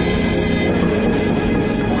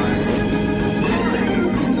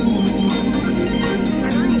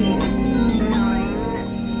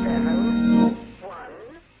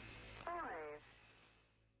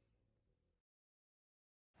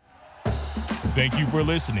 Thank you for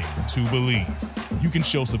listening to Believe. You can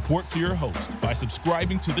show support to your host by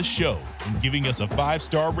subscribing to the show and giving us a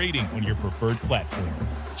 5-star rating on your preferred platform.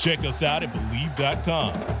 Check us out at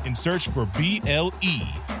Believe.com and search for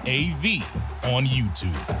BLEAV on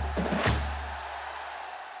YouTube.